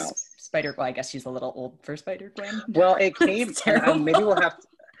maybe at least Spider-Gwen. I guess she's a little old for Spider-Gwen. Well, it came, maybe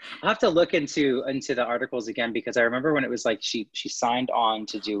I'll have to look into the articles again, because I remember when it was like she signed on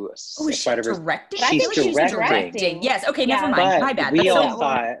to do a Spider-Verse. She's directing. Yes. Okay. Never mind. My bad. We all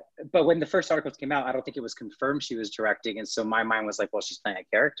thought, but when the first articles came out, I don't think it was confirmed she was directing, and so my mind was like, well, she's playing a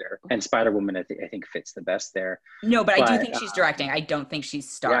character, and Spider-Woman I think fits the best there. No, but I do think she's directing. I don't think she's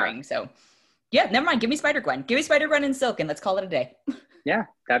starring. Yeah. So yeah, never mind. Give me Spider-Gwen. Give me Spider-Gwen and Silk, and let's call it a day. Yeah,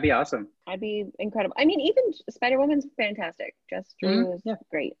 that'd be awesome. That'd be incredible. I mean, even Spider-Woman's fantastic. Jess Drew is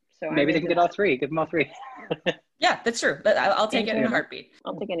great. So maybe they can get all three. Give them all three. Yeah, that's true. I'll take it in a heartbeat.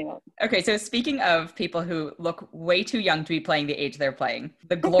 I'll take any of it. Okay, so speaking of people who look way too young to be playing the age they're playing,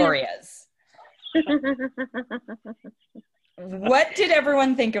 the Glorias. What did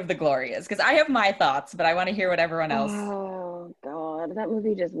everyone think of the Glorias? Because I have my thoughts, but I want to hear what everyone else. Oh God, that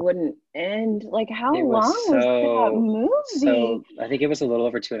movie just wouldn't end. Like, how long was that movie? So I think it was a little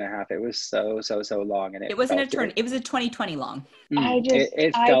over 2.5. It was so long, and it wasn't a turn. It was a 2020 long.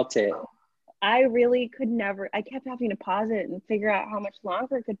 It felt it. I really could never. I kept having to pause it and figure out how much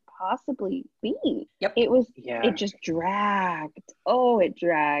longer it could possibly be. Yep. It just dragged. Oh, it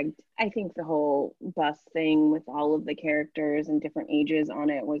dragged. I think the whole bus thing with all of the characters and different ages on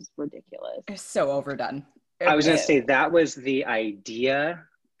it was ridiculous. It's so overdone. I was going to say that was the idea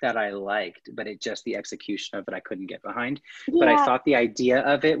that I liked, but the execution of it I couldn't get behind. Yeah. But I thought the idea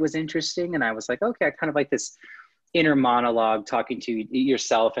of it was interesting, and I was like, okay, I kind of like this inner monologue, talking to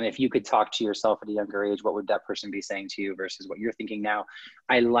yourself, and if you could talk to yourself at a younger age, what would that person be saying to you versus what you're thinking now?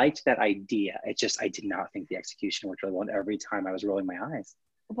 I liked that idea. I did not think the execution worked really well. Every time I was rolling my eyes.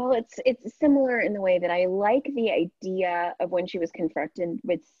 Well, it's similar in the way that I like the idea of when she was confronted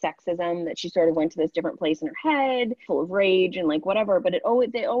with sexism, that she sort of went to this different place in her head, full of rage and like whatever, but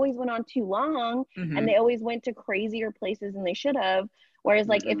they always went on too long, and they always went to crazier places than they should have. Whereas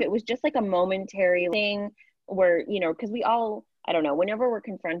like if it was just like a momentary thing, where, you know, because we all, I don't know, whenever we're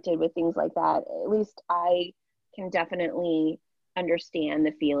confronted with things like that, at least I can definitely understand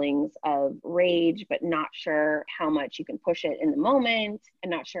the feelings of rage, but not sure how much you can push it in the moment, and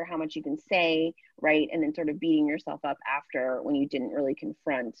not sure how much you can say, right? And then sort of beating yourself up after when you didn't really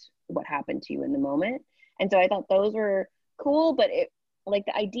confront what happened to you in the moment. And so I thought those were cool, but it, like,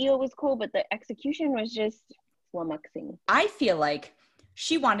 the idea was cool, but the execution was just flummoxing. I feel like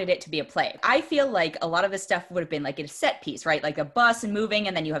she wanted it to be a play. I feel like a lot of this stuff would have been like a set piece, right? Like a bus and moving,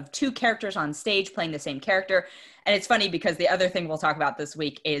 and then you have two characters on stage playing the same character. And it's funny because the other thing we'll talk about this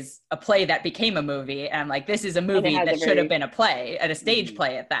week is a play that became a movie. And like, this is a movie that should have been a play, and a stage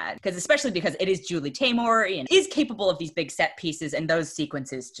play at that. Because especially because it is Julie Taymor and is capable of these big set pieces, and those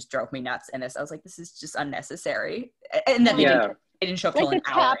sequences just drove me nuts. And I was like, this is just unnecessary. And then it didn't show up till an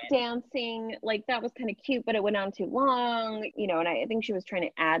hour. Like the tap dancing, like that was kind of cute, but it went on too long, you know, and I think she was trying to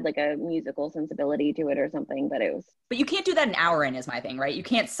add like a musical sensibility to it or something, but it was. But you can't do that an hour in, is my thing, right? You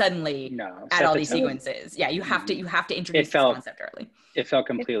can't suddenly add all these sequences. Yeah, you have to introduce the concept early. It felt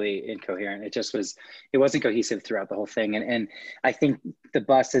completely incoherent. It wasn't cohesive throughout the whole thing. And I think the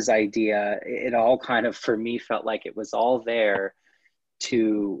bus's idea, it all kind of, for me, felt like it was all there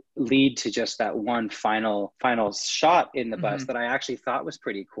to lead to just that one final shot in the bus that I actually thought was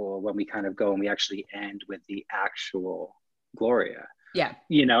pretty cool, when we kind of go and we actually end with the actual Gloria. Yeah.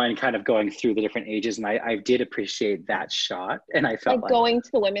 You know, and kind of going through the different ages. And I did appreciate that shot. And I felt like going to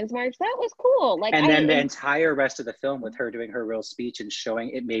the Women's March, that was cool. Like, and then the entire rest of the film with her doing her real speech and showing,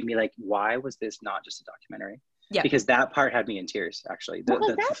 it made me like, why was this not just a documentary? Yeah. Because that part had me in tears, actually.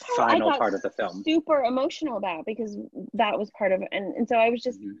 The final part of the film. Super emotional about, because that was part of it. And so I was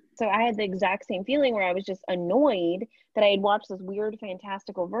just, so I had the exact same feeling where I was just annoyed that I had watched this weird,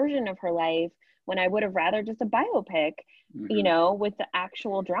 fantastical version of her life when I would have rather just a biopic, you know, with the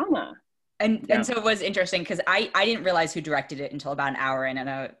actual drama. And so it was interesting because I didn't realize who directed it until about an hour in,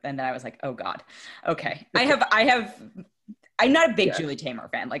 and then I was like, oh God, okay. I'm not a big Julie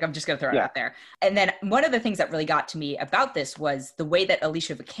Taymor fan. Like, I'm just going to throw it out there. And then one of the things that really got to me about this was the way that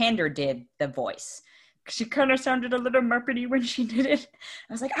Alicia Vikander did the voice. She kind of sounded a little Muppety when she did it.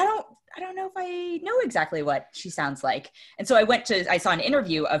 I was like, I don't know if I know exactly what she sounds like. And so I saw an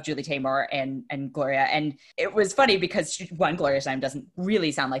interview of Julie Taymor and Gloria. And it was funny because one, Gloria Steinem doesn't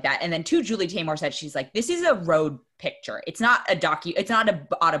really sound like that. And then two, Julie Taymor said, she's like, this is a road picture. It's not it's not an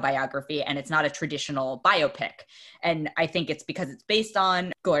autobiography, and it's not a traditional biopic. And I think it's because it's based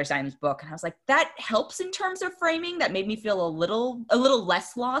on Gloria Steinem's book. And I was like, that helps in terms of framing. That made me feel a little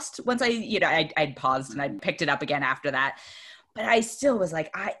less lost once I'd paused and I picked it up again after that. But I still was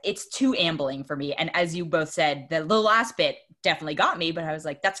like, it's too ambling for me. And as you both said, the last bit definitely got me, but I was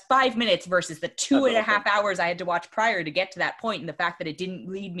like, that's 5 minutes versus the 2.5 hours I had to watch prior to get to that point, and the fact that it didn't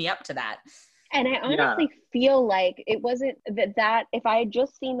lead me up to that. And I honestly feel like it wasn't that if I had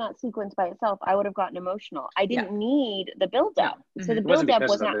just seen that sequence by itself, I would have gotten emotional. I didn't need the buildup. So the buildup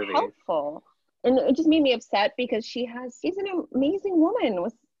was not helpful. And it just made me upset because she's an amazing woman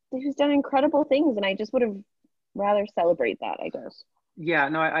who's done incredible things. And I just would have rather celebrate that, I guess. Yeah,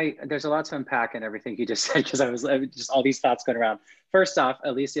 no, there's a lot to unpack in everything you just said, because I was just all these thoughts going around. First off,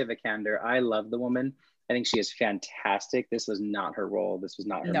 Alicia Vikander, I love the woman. I think she is fantastic. This was not her role. This was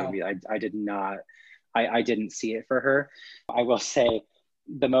not her movie. I didn't see it for her. I will say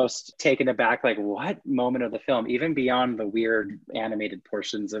the most taken aback, like, what moment of the film, even beyond the weird animated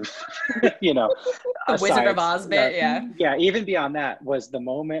portions of, you know, the Wizard of Oz bit, yeah, even beyond that was the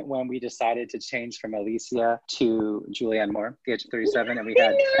moment when we decided to change from Alicia to Julianne Moore, the age of 37, and we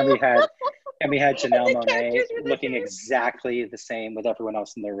had Janelle Monáe looking exactly the same with everyone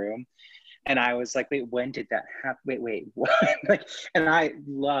else in the room. And I was like, wait, when did that happen? Wait, what? Like, and I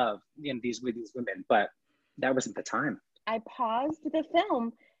love these women, but that wasn't the time. I paused the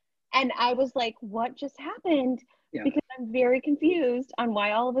film and I was like, what just happened? Yeah. Because I'm very confused on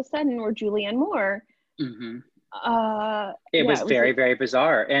why all of a sudden we're Julianne Moore. It was very, very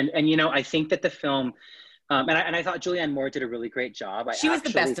bizarre. And you know, I think that the film, and I thought Julianne Moore did a really great job. She was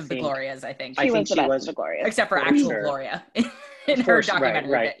the best of the Glorias, I think. She was the best of the Glorias. Except for actual Gloria. In her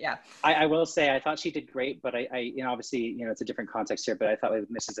documentary, right. Yeah. I will say I thought she did great, but I obviously, it's a different context here, but I thought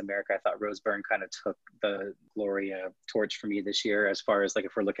with Mrs. America, I thought Rose Byrne kind of took the Gloria torch for me this year, as far as like,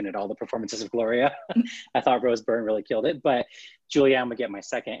 if we're looking at all the performances of Gloria. I thought Rose Byrne really killed it, but Julianne would get my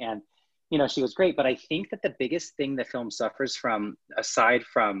second. And, she was great, but I think that the biggest thing the film suffers from, aside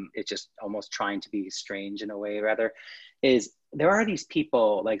from it just almost trying to be strange in a way, rather, is there are these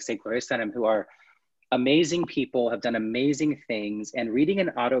people like, say, Gloria Steinem, who are amazing people, have done amazing things, and reading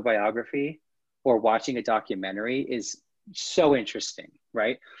an autobiography or watching a documentary is so interesting,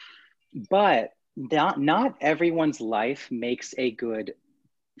 right? But not everyone's life makes a good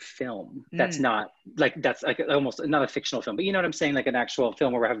film. That's not like, that's like almost not a fictional film, but you know what I'm saying? Like an actual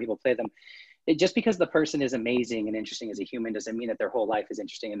film where we're having people play them. Just because the person is amazing and interesting as a human doesn't mean that their whole life is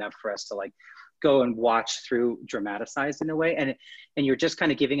interesting enough for us to like go and watch through dramatized in a way. And you're just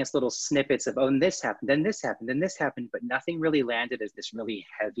kind of giving us little snippets of, oh, and this happened, then this happened, then this happened, but nothing really landed as this really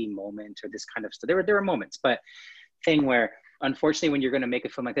heavy moment or this kind of stuff. There were moments, but thing where, unfortunately, when you're going to make a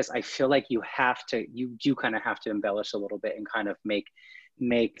film like this, I feel like you do kind of have to embellish a little bit and kind of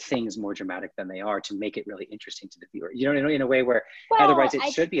make things more dramatic than they are to make it really interesting to the viewer. In a way where otherwise it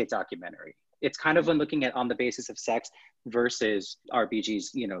should be a documentary. It's kind of when looking at On the Basis of Sex versus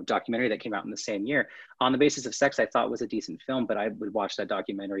RBG's, documentary that came out in the same year. On the Basis of Sex, I thought was a decent film, but I would watch that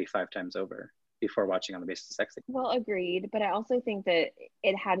documentary 5 times over before watching On the Basis of Sex. Well, agreed. But I also think that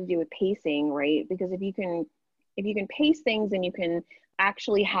it had to do with pacing, right? Because if you can pace things and you can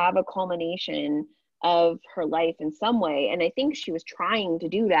actually have a culmination of her life in some way. And I think she was trying to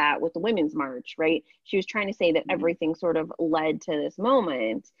do that with the Women's March, right? She was trying to say that everything sort of led to this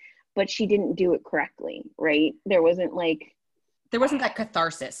moment, but she didn't do it correctly, right? There wasn't that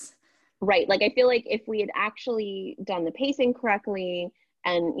catharsis. Right. Like, I feel like if we had actually done the pacing correctly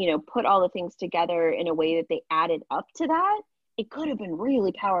and, put all the things together in a way that they added up to that, it could have been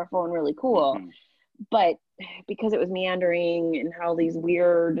really powerful and really cool. but because it was meandering and had all these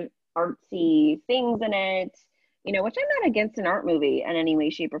weird artsy things in it, you know, which I'm not against an art movie in any way,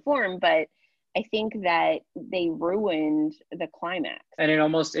 shape, or form, but I think that they ruined the climax. And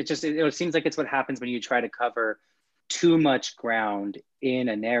it seems like it's what happens when you try to cover too much ground in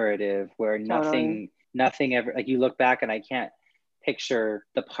a narrative where nothing ever, like, you look back and I can't picture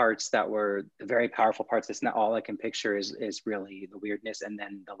the parts that were the very powerful parts. It's not, all I can picture is really the weirdness and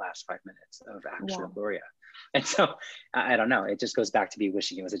then the last 5 minutes of actual Gloria. And so I don't know, it just goes back to me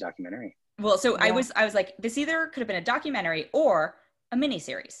wishing it was a documentary. Well, so I was like, this either could have been a documentary or a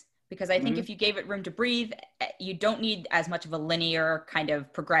miniseries, because I think if you gave it room to breathe, you don't need as much of a linear kind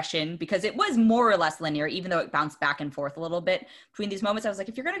of progression, because it was more or less linear, even though it bounced back and forth a little bit between these moments. I was like,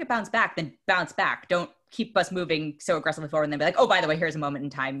 if you're going to bounce back, then bounce back. Don't keep us moving so aggressively forward and then be like, oh, by the way, here's a moment in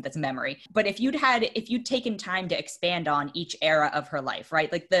time that's memory. But if you'd taken time to expand on each era of her life, right?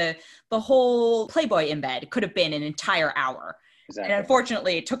 Like the whole Playboy in bed could have been an entire hour. Exactly. And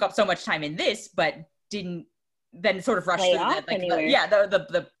unfortunately, it took up so much time in this, but didn't then sort of rush through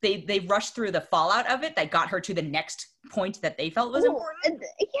they rushed through the fallout of it that got her to the next point that they felt was important.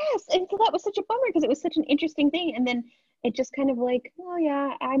 Yes, and so that was such a bummer, because it was such an interesting thing, and then it just kind of like, oh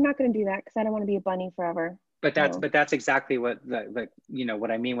yeah, I'm not going to do that because I don't want to be a bunny forever. But that's exactly what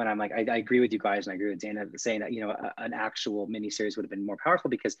what I mean when I'm like, I agree with you guys, and I agree with Dana saying that, you know, an actual miniseries would have been more powerful,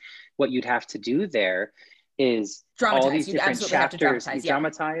 because what you'd have to do there is dramatize. All these different chapters,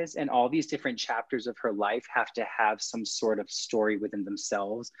 dramatize, and all these different chapters of her life have to have some sort of story within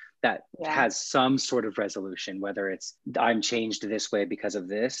themselves that has some sort of resolution, whether it's I'm changed this way because of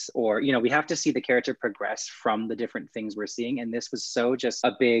this, or, you know, we have to see the character progress from the different things we're seeing. And this was so just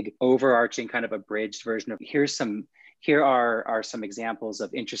a big overarching kind of abridged version of here are some examples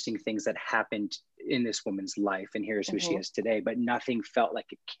of interesting things that happened in this woman's life, and here's who she is today, but nothing felt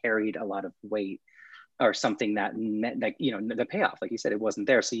like it carried a lot of weight or something that meant, like, you know, the payoff, like you said, it wasn't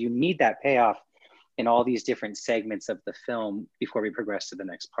there. So you need that payoff in all these different segments of the film before we progress to the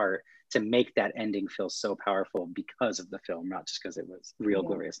next part, to make that ending feel so powerful because of the film, not just because it was real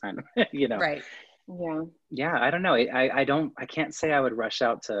glorious time, you know? Right. Yeah. I don't know. I can't say I would rush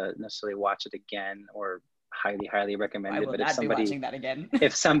out to necessarily watch it again or highly recommend it. But if somebody, watching that again.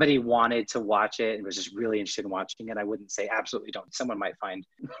 If somebody wanted to watch it and was just really interested in watching it, I wouldn't say absolutely don't. Someone might find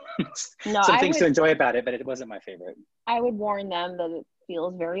some things to enjoy about it, but it wasn't my favorite. I would warn them that it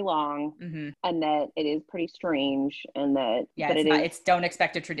feels very long and that it is pretty strange, and that don't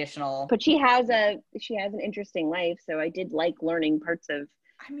expect a traditional. But she has an interesting life, so I did like learning parts of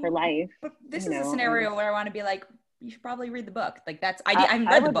her life. But this is a scenario where I want to be like, you should probably read the book. Like I haven't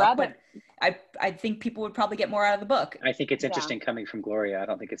read the book, but I think people would probably get more out of the book. I think it's interesting coming from Gloria. I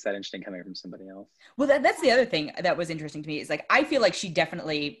don't think it's that interesting coming from somebody else. Well, that's the other thing that was interesting to me, is like, I feel like she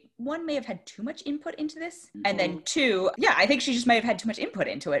definitely, one, may have had too much input into this. And then two, I think she just may have had too much input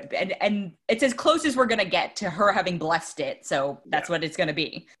into it. And it's as close as we're going to get to her having blessed it. So that's what it's going to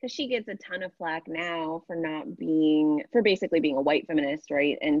be. Because she gets a ton of flack now for basically being a white feminist,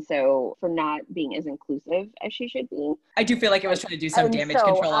 right? And so for not being as inclusive as she should be. I do feel like it was trying to do some damage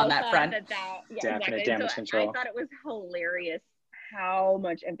control on that front. Definite damage control. I thought it was hilarious how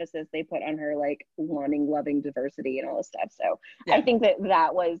much emphasis they put on her, like, loving diversity and all this stuff. So I think that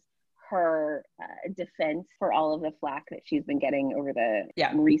was her defense for all of the flack that she's been getting over the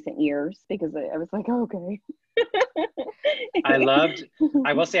recent years, because I was like, oh, okay.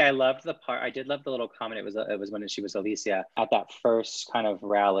 I will say I loved the part. I did love the little comment. It was when she was Alicia at that first kind of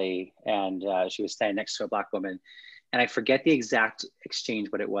rally, and she was standing next to a Black woman. And I forget the exact exchange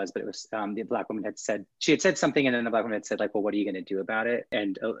what it was, but it was the Black woman had said something, and then the Black woman had said, like, well, what are you going to do about it?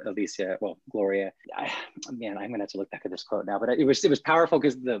 And Gloria, I'm going to have to look back at this quote now, but it was powerful,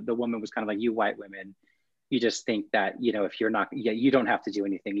 because the woman was kind of like, you white women, you just think that, you know, if you're not, you don't have to do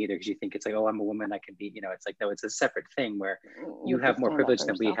anything either, because you think it's like, oh, I'm a woman, I can be, you know, it's like, no, it's a separate thing where you have more privilege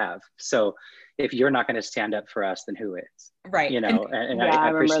than we have. So if you're not going to stand up for us, then who is? Right. You know, and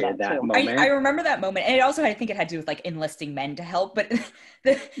I appreciated that moment. I remember that moment. And it also, I think it had to do with like enlisting men to help. But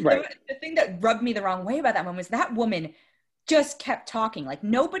the thing that rubbed me the wrong way about that moment was that woman just kept talking. Like,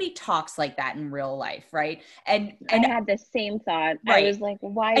 nobody talks like that in real life, right? And I had the same thought. Right. I was like,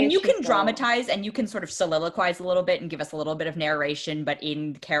 why? And you can dramatize and you can sort of soliloquize a little bit and give us a little bit of narration, but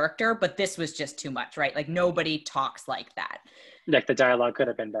in character. But this was just too much, right? Like, nobody talks like that. Like, the dialogue could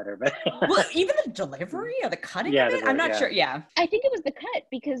have been better, but well, even the delivery or the cutting of it, I'm not sure. Yeah, I think it was the cut,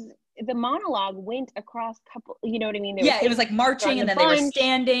 because the monologue went across couple, you know what I mean? It was like marching and then they were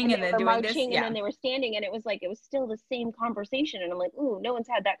standing and then doing marching this. And then they were standing, and it was still the same conversation. And I'm like, ooh, no one's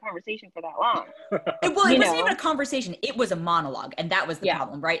had that conversation for that long. It wasn't even a conversation. It was a monologue. And that was the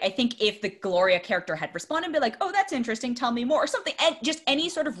problem, right? I think if the Gloria character had responded and be like, oh, that's interesting, tell me more, or something, and just any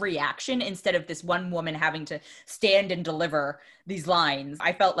sort of reaction instead of this one woman having to stand and deliver these lines,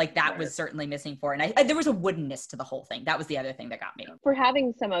 I felt like that was certainly missing for it. And there was a woodenness to the whole thing. That was the other thing that got me. For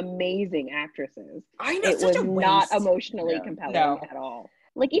having some amazing actresses, I know, it was not emotionally compelling at all.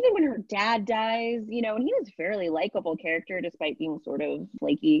 Like, even when her dad dies, you know, and he was a fairly likable character despite being sort of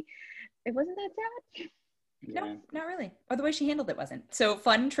flaky, it wasn't that sad. No, not really. Or the way she handled it wasn't. So,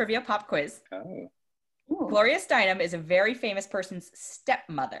 fun trivia pop quiz. Oh. Gloria Steinem is a very famous person's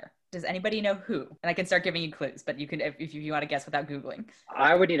stepmother. Does anybody know who? And I can start giving you clues, but you can, if you want to guess without Googling.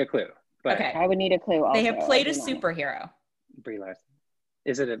 I would need a clue. But okay. I would need a clue also. They have played a superhero. Brie Larson.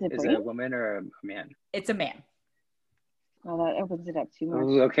 Is it a woman or a man? It's a man. Oh, that opens it up too much.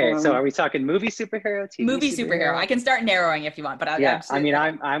 Ooh, okay, so are we talking movie superhero, TV movie superhero? I can start narrowing if you want, but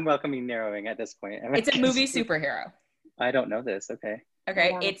I'm welcoming narrowing at this point. It's a movie superhero. I don't know this. Okay,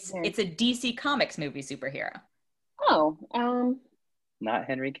 it's a DC Comics movie superhero. Oh, not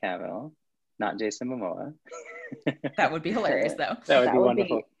Henry Cavill, not Jason Momoa. That would be hilarious, though. That would be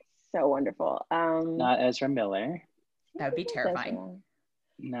wonderful. So wonderful. Not Ezra Miller. That would be terrifying.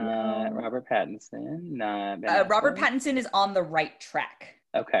 Not Robert Pattinson. Robert Pattinson is on the right track.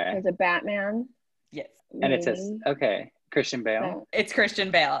 Okay. As a Batman. Yes. And it says Christian Bale. It's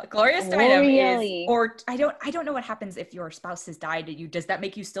Christian Bale. Gloria Steinem is, or I don't know what happens if your spouse has died. Does that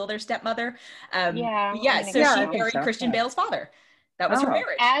make you still their stepmother? So she married Christian Bale's father. That was her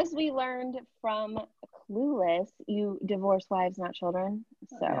marriage. As we learned from Clueless, you divorce wives, not children.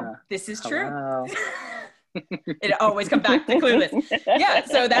 So this is true. It always comes back to Clueless.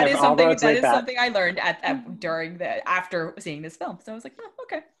 So that is something I learned after seeing this film. So I was like, oh,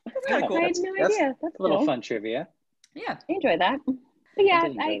 okay, that's kind of cool. I had no idea. That's a little fun trivia. Yeah, I enjoy that. But yeah,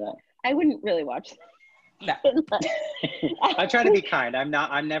 I wouldn't really watch that. No. I try to be kind. I'm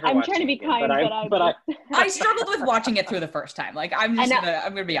trying to be kind, but I struggled with watching it through the first time. Like I'm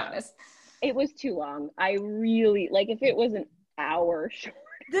gonna be honest. It was too long. I really if it was an hour short.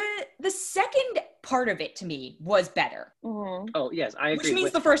 The second part of it to me was better. Mm-hmm. Oh yes, I agree. Which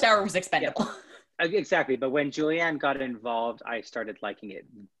means the first hour was expendable. Yeah. Exactly, but when Julianne got involved, I started liking it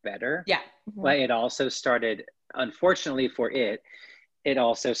better. Yeah. Mm-hmm. But it also started, unfortunately for it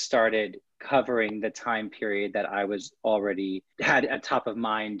also started covering the time period that I was already had at top of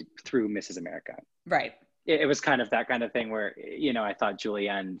mind through Mrs. America. Right. It was kind of that kind of thing where, I thought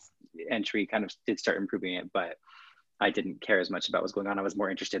Julianne's entry kind of did start improving it, but I didn't care as much about what was going on. I was more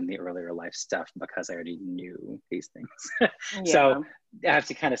interested in the earlier life stuff because I already knew these things. So I have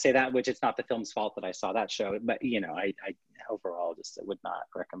to kind of say that, which it's not the film's fault that I saw that show, but I overall just would not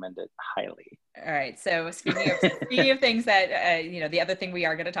recommend it highly. All right. So speaking of things that, the other thing we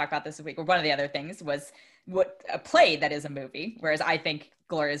are going to talk about this week, or one of the other things, was what a play that is a movie, whereas I think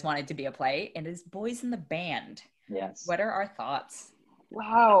Gloria's wanted to be a play, and is Boys in the Band. Yes. What are our thoughts?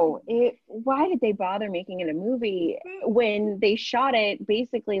 Wow. Why did they bother making it a movie when they shot it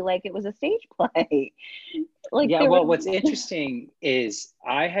basically like it was a stage play? What's interesting is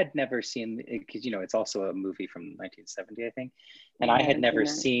I had never seen, because it's also a movie from 1970, I think, and I had never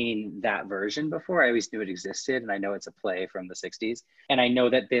seen that version before. I always knew it existed, and I know it's a play from the 60s, and I know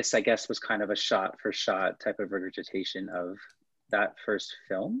that this, I guess, was kind of a shot for shot type of regurgitation of that first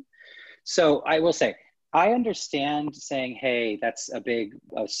film. So I will say, I understand saying, hey, that's a big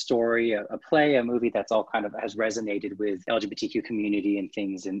story, a play, a movie that's all kind of has resonated with LGBTQ community and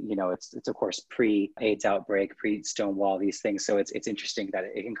things. And, it's of course, pre-AIDS outbreak, pre-Stonewall, these things. So it's interesting that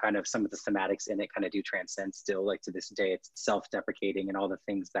it can kind of, some of the thematics in it kind of do transcend still, like to this day. It's self-deprecating and all the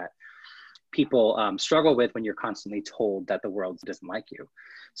things that people struggle with when you're constantly told that the world doesn't like you.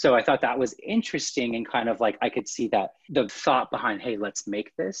 So I thought that was interesting, and kind of like I could see that the thought behind, hey, let's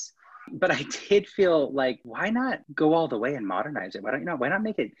make this. But I did feel like, why not go all the way and modernize it? Why not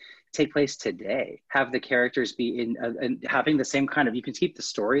make it take place today? Have the characters be in having the same kind of, you can keep the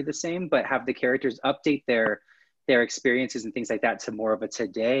story the same, but have the characters update their experiences and things like that to more of a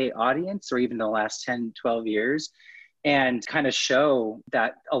today audience, or even the last 10, 12 years, and kind of show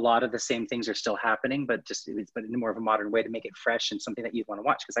that a lot of the same things are still happening, but in more of a modern way to make it fresh and something that you'd want to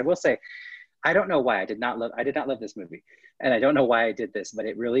watch. Because I will say, I don't know why I did not love this movie, and I don't know why I did this, but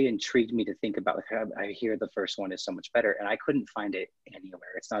it really intrigued me to think about. I hear the first one is so much better, and I couldn't find it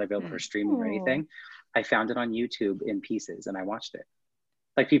anywhere. It's not available for streaming or anything. I found it on YouTube in pieces, and I watched it.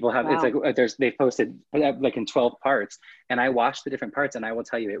 Like people have, Wow. it's like they posted like in 12 parts, and I watched the different parts, and I will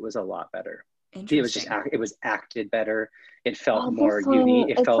tell you, it was a lot better. It was just, it was acted better. It felt more unique.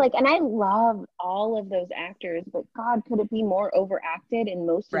 It felt like, and I love all of those actors, but God, could it be more overacted in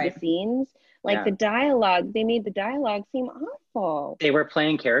most of the scenes? Like the dialogue, they made the dialogue seem awful. They were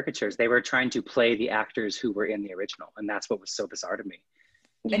playing caricatures. They were trying to play the actors who were in the original. And that's what was so bizarre to me.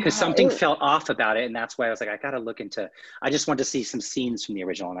 Because something felt off about it. And that's why I was like, I got to look into, I just wanted to see some scenes from the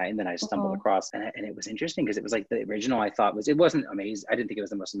original. And then I stumbled across, and it was interesting because it was like the original I thought it wasn't amazing. I didn't think it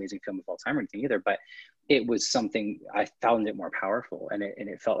was the most amazing film of all time or anything either, but it was something, I found it more powerful. And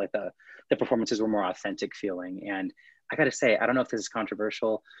it felt like the performances were more authentic feeling. And I got to say, I don't know if this is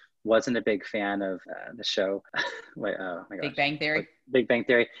controversial, wasn't a big fan of the show. Wait, oh my gosh. Big Bang Theory. Big Bang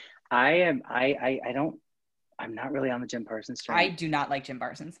Theory. I'm not really on the Jim Parsons train. I do not like Jim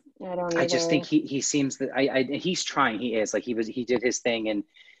Parsons. I don't either. I just think he seems that he's trying. He is like he did his thing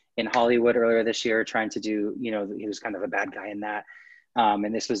in Hollywood earlier this year, trying to do, he was kind of a bad guy in that.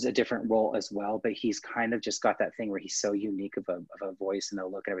 And this was a different role as well, but he's kind of just got that thing where he's so unique of a voice and a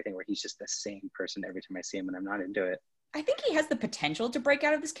look and everything, where he's just the same person every time I see him, and I'm not into it. I think he has the potential to break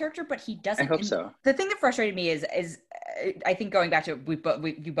out of this character, but he doesn't. I hope so. The thing that frustrated me is I think, going back to,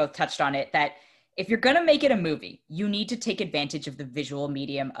 you both touched on it, that if you're going to make it a movie, you need to take advantage of the visual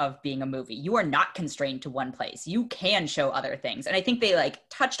medium of being a movie. You are not constrained to one place. You can show other things. And I think they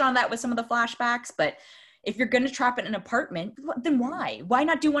touched on that with some of the flashbacks, but if you're going to trap it in an apartment, then why? Why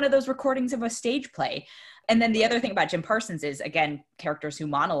not do one of those recordings of a stage play? And then the other thing about Jim Parsons is, again, characters who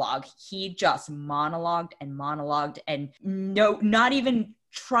monologue. He just monologued and not even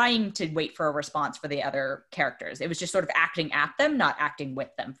trying to wait for a response for the other characters. It was just sort of acting at them, not acting with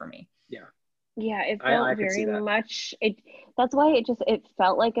them for me. Yeah, it felt very much, that's why it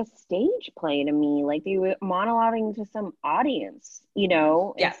felt like a stage play to me. Like they were monologuing to some audience,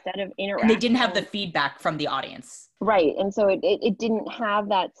 instead of interacting. And they didn't have the feedback from the audience. Right. And so it didn't have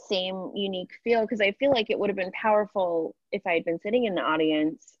that same unique feel, because I feel like it would have been powerful if I had been sitting in the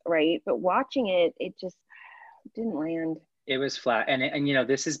audience, right? But watching it just didn't land. It was flat. And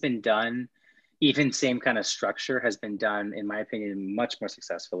this has been done, even same kind of structure has been done, in my opinion, much more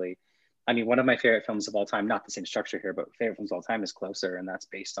successfully. I mean, one of my favorite films of all time, not the same structure here, but favorite films of all time is Closer, and that's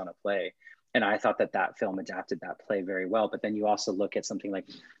based on a play. And I thought that film adapted that play very well. But then you also look at something like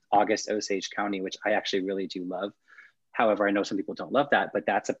August Osage County, which I actually really do love. However, I know some people don't love that, but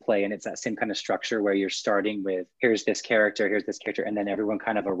that's a play, and it's that same kind of structure where you're starting with, here's this character, and then everyone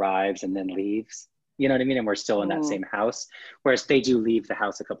kind of arrives and then leaves. You know what I mean? And we're still in that same house, whereas they do leave the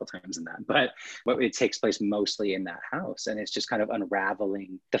house a couple times in that, but it takes place mostly in that house. And it's just kind of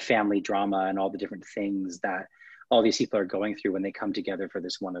unraveling the family drama and all the different things that all these people are going through when they come together for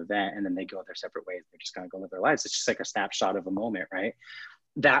this one event, and then they go their separate ways. They just kind of go live their lives. It's just like a snapshot of a moment, right?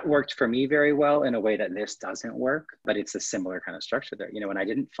 That worked for me very well in a way that this doesn't work, but it's a similar kind of structure there, and I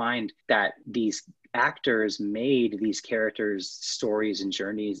didn't find that these actors made these characters' stories and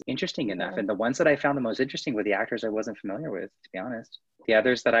journeys interesting enough. And the ones that I found the most interesting were the actors I wasn't familiar with, to be honest. The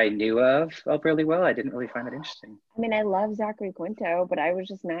others that I knew of really well, I didn't really find it interesting. I mean, I love Zachary Quinto, but I was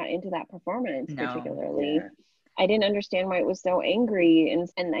just not into that performance particularly. Yeah. I didn't understand why it was so angry.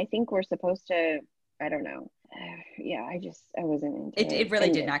 And I think we're supposed to, I don't know. Yeah, I wasn't into it. It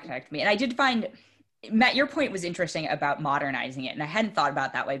really did not connect me. And I did find, Matt, your point was interesting about modernizing it. And I hadn't thought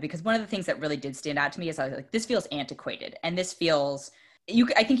about it that way, because one of the things that really did stand out to me is I was like, this feels antiquated. And this feels,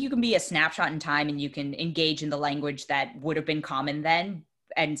 I think you can be a snapshot in time and you can engage in the language that would have been common then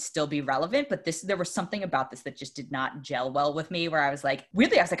and still be relevant. But there was something about this that just did not gel well with me, where I was like,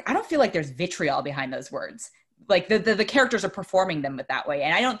 I don't feel like there's vitriol behind those words. Like the characters are performing them that way.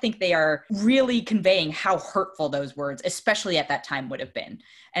 And I don't think they are really conveying how hurtful those words, especially at that time, would have been.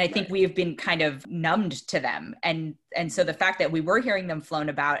 And I think we have been kind of numbed to them. And so the fact that we were hearing them flown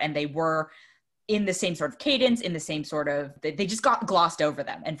about, and they were in the same sort of cadence, in the same sort of, they just got glossed over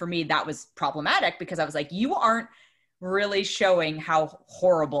them. And for me, that was problematic, because I was like, you aren't really showing how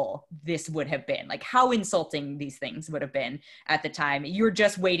horrible this would have been, like how insulting these things would have been at the time. You're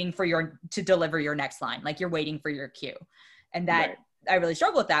just waiting to deliver your next line. Like you're waiting for your cue. And that I really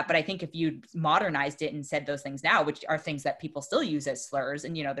struggle with that. But I think if you modernized it and said those things now, which are things that people still use as slurs,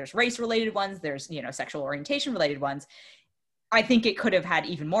 and, there's race related ones, there's, sexual orientation related ones, I think it could have had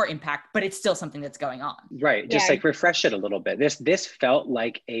even more impact, but it's still something that's going on. Right. Just refresh it a little bit. This felt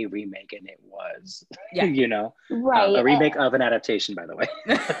like a remake, and it was, right. A remake of an adaptation, by the way.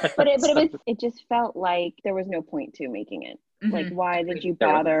 but it just felt like there was no point to making it. Mm-hmm. Like, why did you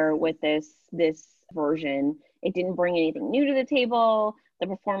bother with this version? It didn't bring anything new to the table. The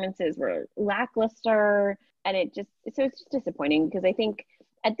performances were lackluster, and it's just disappointing, because I think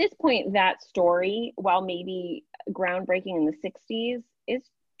at this point, that story, while maybe groundbreaking in the 60s, is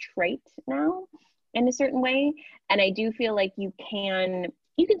trite now in a certain way. And I do feel like you can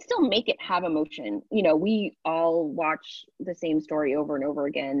still make it have emotion. You know, we all watch the same story over and over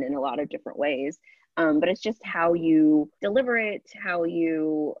again in a lot of different ways. But it's just how you deliver it, how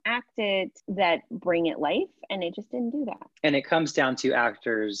you act it, that bring it life. And it just didn't do that. And it comes down to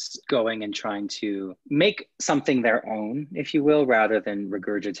actors going and trying to make something their own, if you will, rather than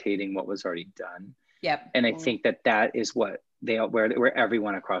regurgitating what was already done. Yep. And I think that is what where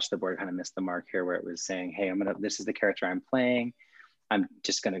everyone across the board kind of missed the mark here, where it was saying, hey, this is the character I'm playing. I'm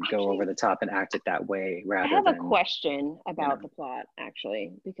just going to go over the top and act it that way rather than... I have a question about the plot,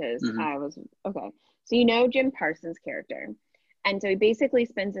 actually, because okay. So you know Jim Parsons' character. And so he basically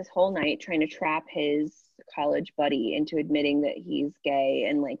spends this whole night trying to trap his college buddy into admitting that he's gay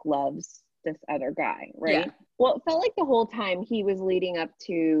and like loves this other guy, right? Yeah. Well, it felt like the whole time he was leading up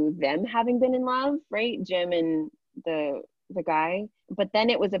to them having been in love, right? Jim and the guy. But then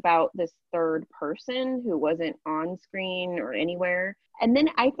it was about this third person who wasn't on screen or anywhere. And then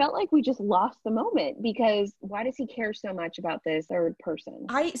I felt like we just lost the moment, because why does he care so much about this third person?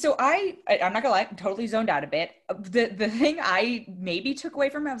 I'm not gonna lie, totally zoned out a bit. The thing I maybe took away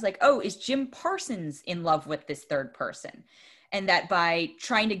from it, I was like, oh, is Jim Parsons in love with this third person? And that by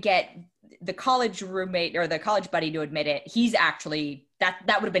trying to get the college roommate or the college buddy to admit it, he's actually, that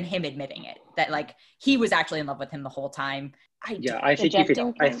would have been him admitting it, that like he was actually in love with him the whole time. I think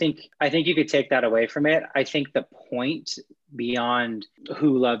you could take that away from it. I think the point beyond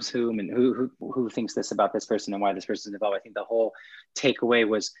who loves whom and who thinks this about this person and why this person is involved, I think the whole takeaway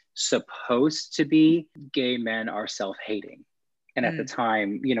was supposed to be gay men are self-hating. And at the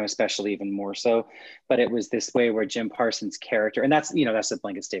time, you know, especially even more so, but it was this way where Jim Parsons' character, and that's, you know, that's a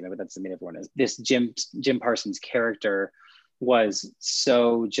blanket statement, but that's the mean everyone is, this Jim Parsons' character was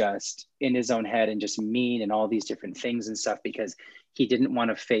so just in his own head and just mean and all these different things and stuff, because he didn't want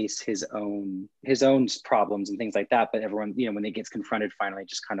to face his own problems and things like that. But everyone, you know, when he gets confronted finally,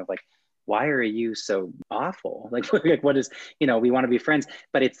 just kind of like, why are you so awful? Like what is, you know, we want to be friends,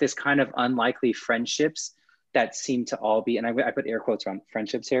 but it's this kind of unlikely friendships that seem to all be, and I put air quotes around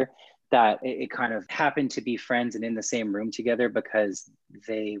friendships here, that it kind of happened to be friends and in the same room together because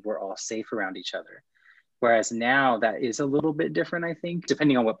they were all safe around each other. Whereas now that is a little bit different, I think,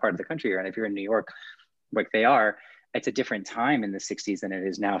 depending on what part of the country you're in. If you're in New York, like they are, it's a different time in the 60s than it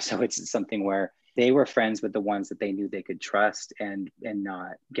is now. So it's something where they were friends with the ones that they knew they could trust and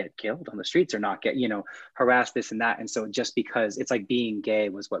not get killed on the streets or not get, you know, harassed, this and that. And so just because it's like being gay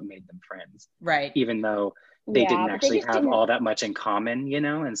was what made them friends. Right. Even though they didn't actually have all that much in common, you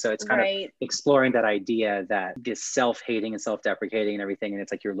know? And so it's kind of exploring that idea that this self-hating and self-deprecating and everything, and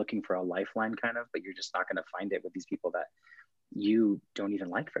it's like you're looking for a lifeline kind of, but you're just not going to find it with these people that you don't even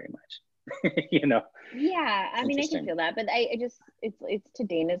like very much. You know? Yeah, I mean, I can feel that, but I just, it's to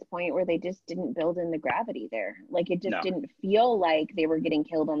Dana's point where they just didn't build in the gravity there. Like it just didn't feel like they were getting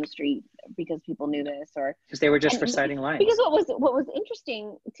killed on the street because people knew this, or because they were just reciting lines. Because what was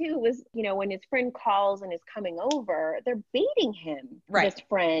interesting too was, you know, when his friend calls and is coming over, they're baiting him, this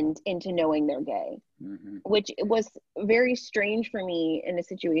friend, into knowing they're gay, which was very strange for me in a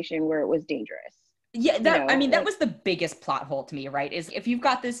situation where it was dangerous. Yeah, that was the biggest plot hole to me, right? Is if you've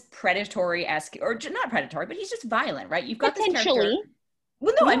got this predatory-esque, or not predatory, but he's just violent, right? You've got this character.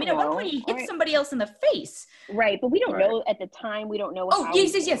 Well, no, I mean, at one point he hits somebody else in the face. Right, but we don't know at the time. We don't know.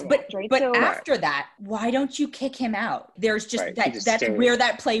 Yes. But after that, why don't you kick him out? There's just that's where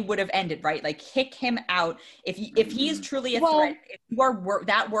that play would have ended, right? Like kick him out if he is truly a threat. If you are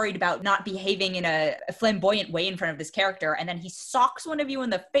that worried about not behaving in a flamboyant way in front of this character, and then he socks one of you in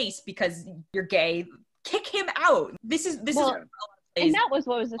the face because you're gay, kick him out. This is. And that was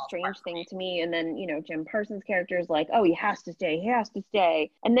what was the strange thing to me. And then, you know, Jim Parsons' character is like, oh, he has to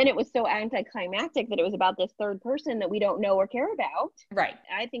stay. And then it was so anticlimactic that it was about this third person that we don't know or care about. Right.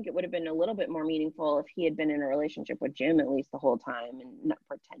 I think it would have been a little bit more meaningful if he had been in a relationship with Jim at least the whole time and not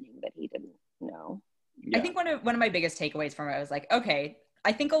pretending that he didn't know. Yeah. I think one of my biggest takeaways from it was like, okay,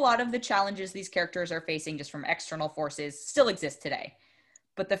 I think a lot of the challenges these characters are facing just from external forces still exist today.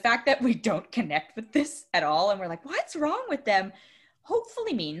 But the fact that we don't connect with this at all and we're like, what's wrong with them?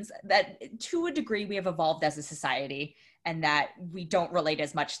 Hopefully means that to a degree we have evolved as a society and that we don't relate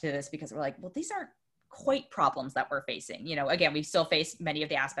as much to this because we're like, well, these aren't quite problems that we're facing. You know, again, we still face many of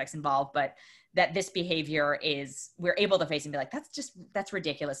the aspects involved, but that this behavior we're able to face and be like, that's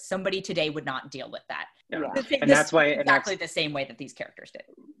ridiculous. Somebody today would not deal with that. Yeah. And that's why exactly the same way that these characters did.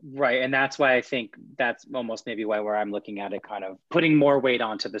 Right. And that's why I think that's almost maybe where I'm looking at it, kind of putting more weight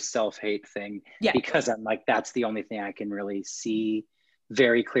onto the self-hate thing, because I'm like, that's the only thing I can really see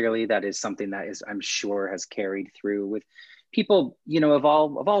very clearly that is something that is, I'm sure, has carried through with people, you know, of all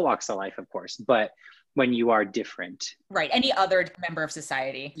walks of life, of course. But when you are different, right, any other member of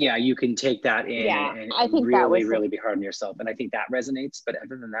society, yeah, you can take that in and I think really be hard on yourself. And I think that resonates. But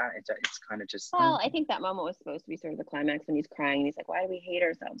other than that, it's kind of just, well, I think that moment was supposed to be sort of the climax when he's crying and he's like, why do we hate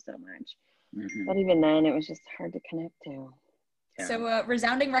ourselves so much? But even then it was just hard to connect to. Yeah. So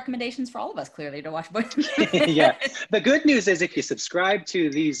resounding recommendations for all of us, clearly, to watch both. Yeah. The good news is if you subscribe to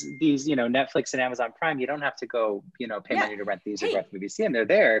these, you know, Netflix and Amazon Prime, you don't have to go, you know, pay money to rent these or rent movies. See them. They're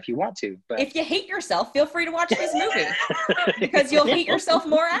there if you want to. But if you hate yourself, feel free to watch this movie because you'll hate yourself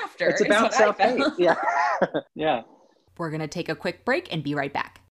more after. It's about self-hate. Yeah. Yeah. We're going to take a quick break and be right back.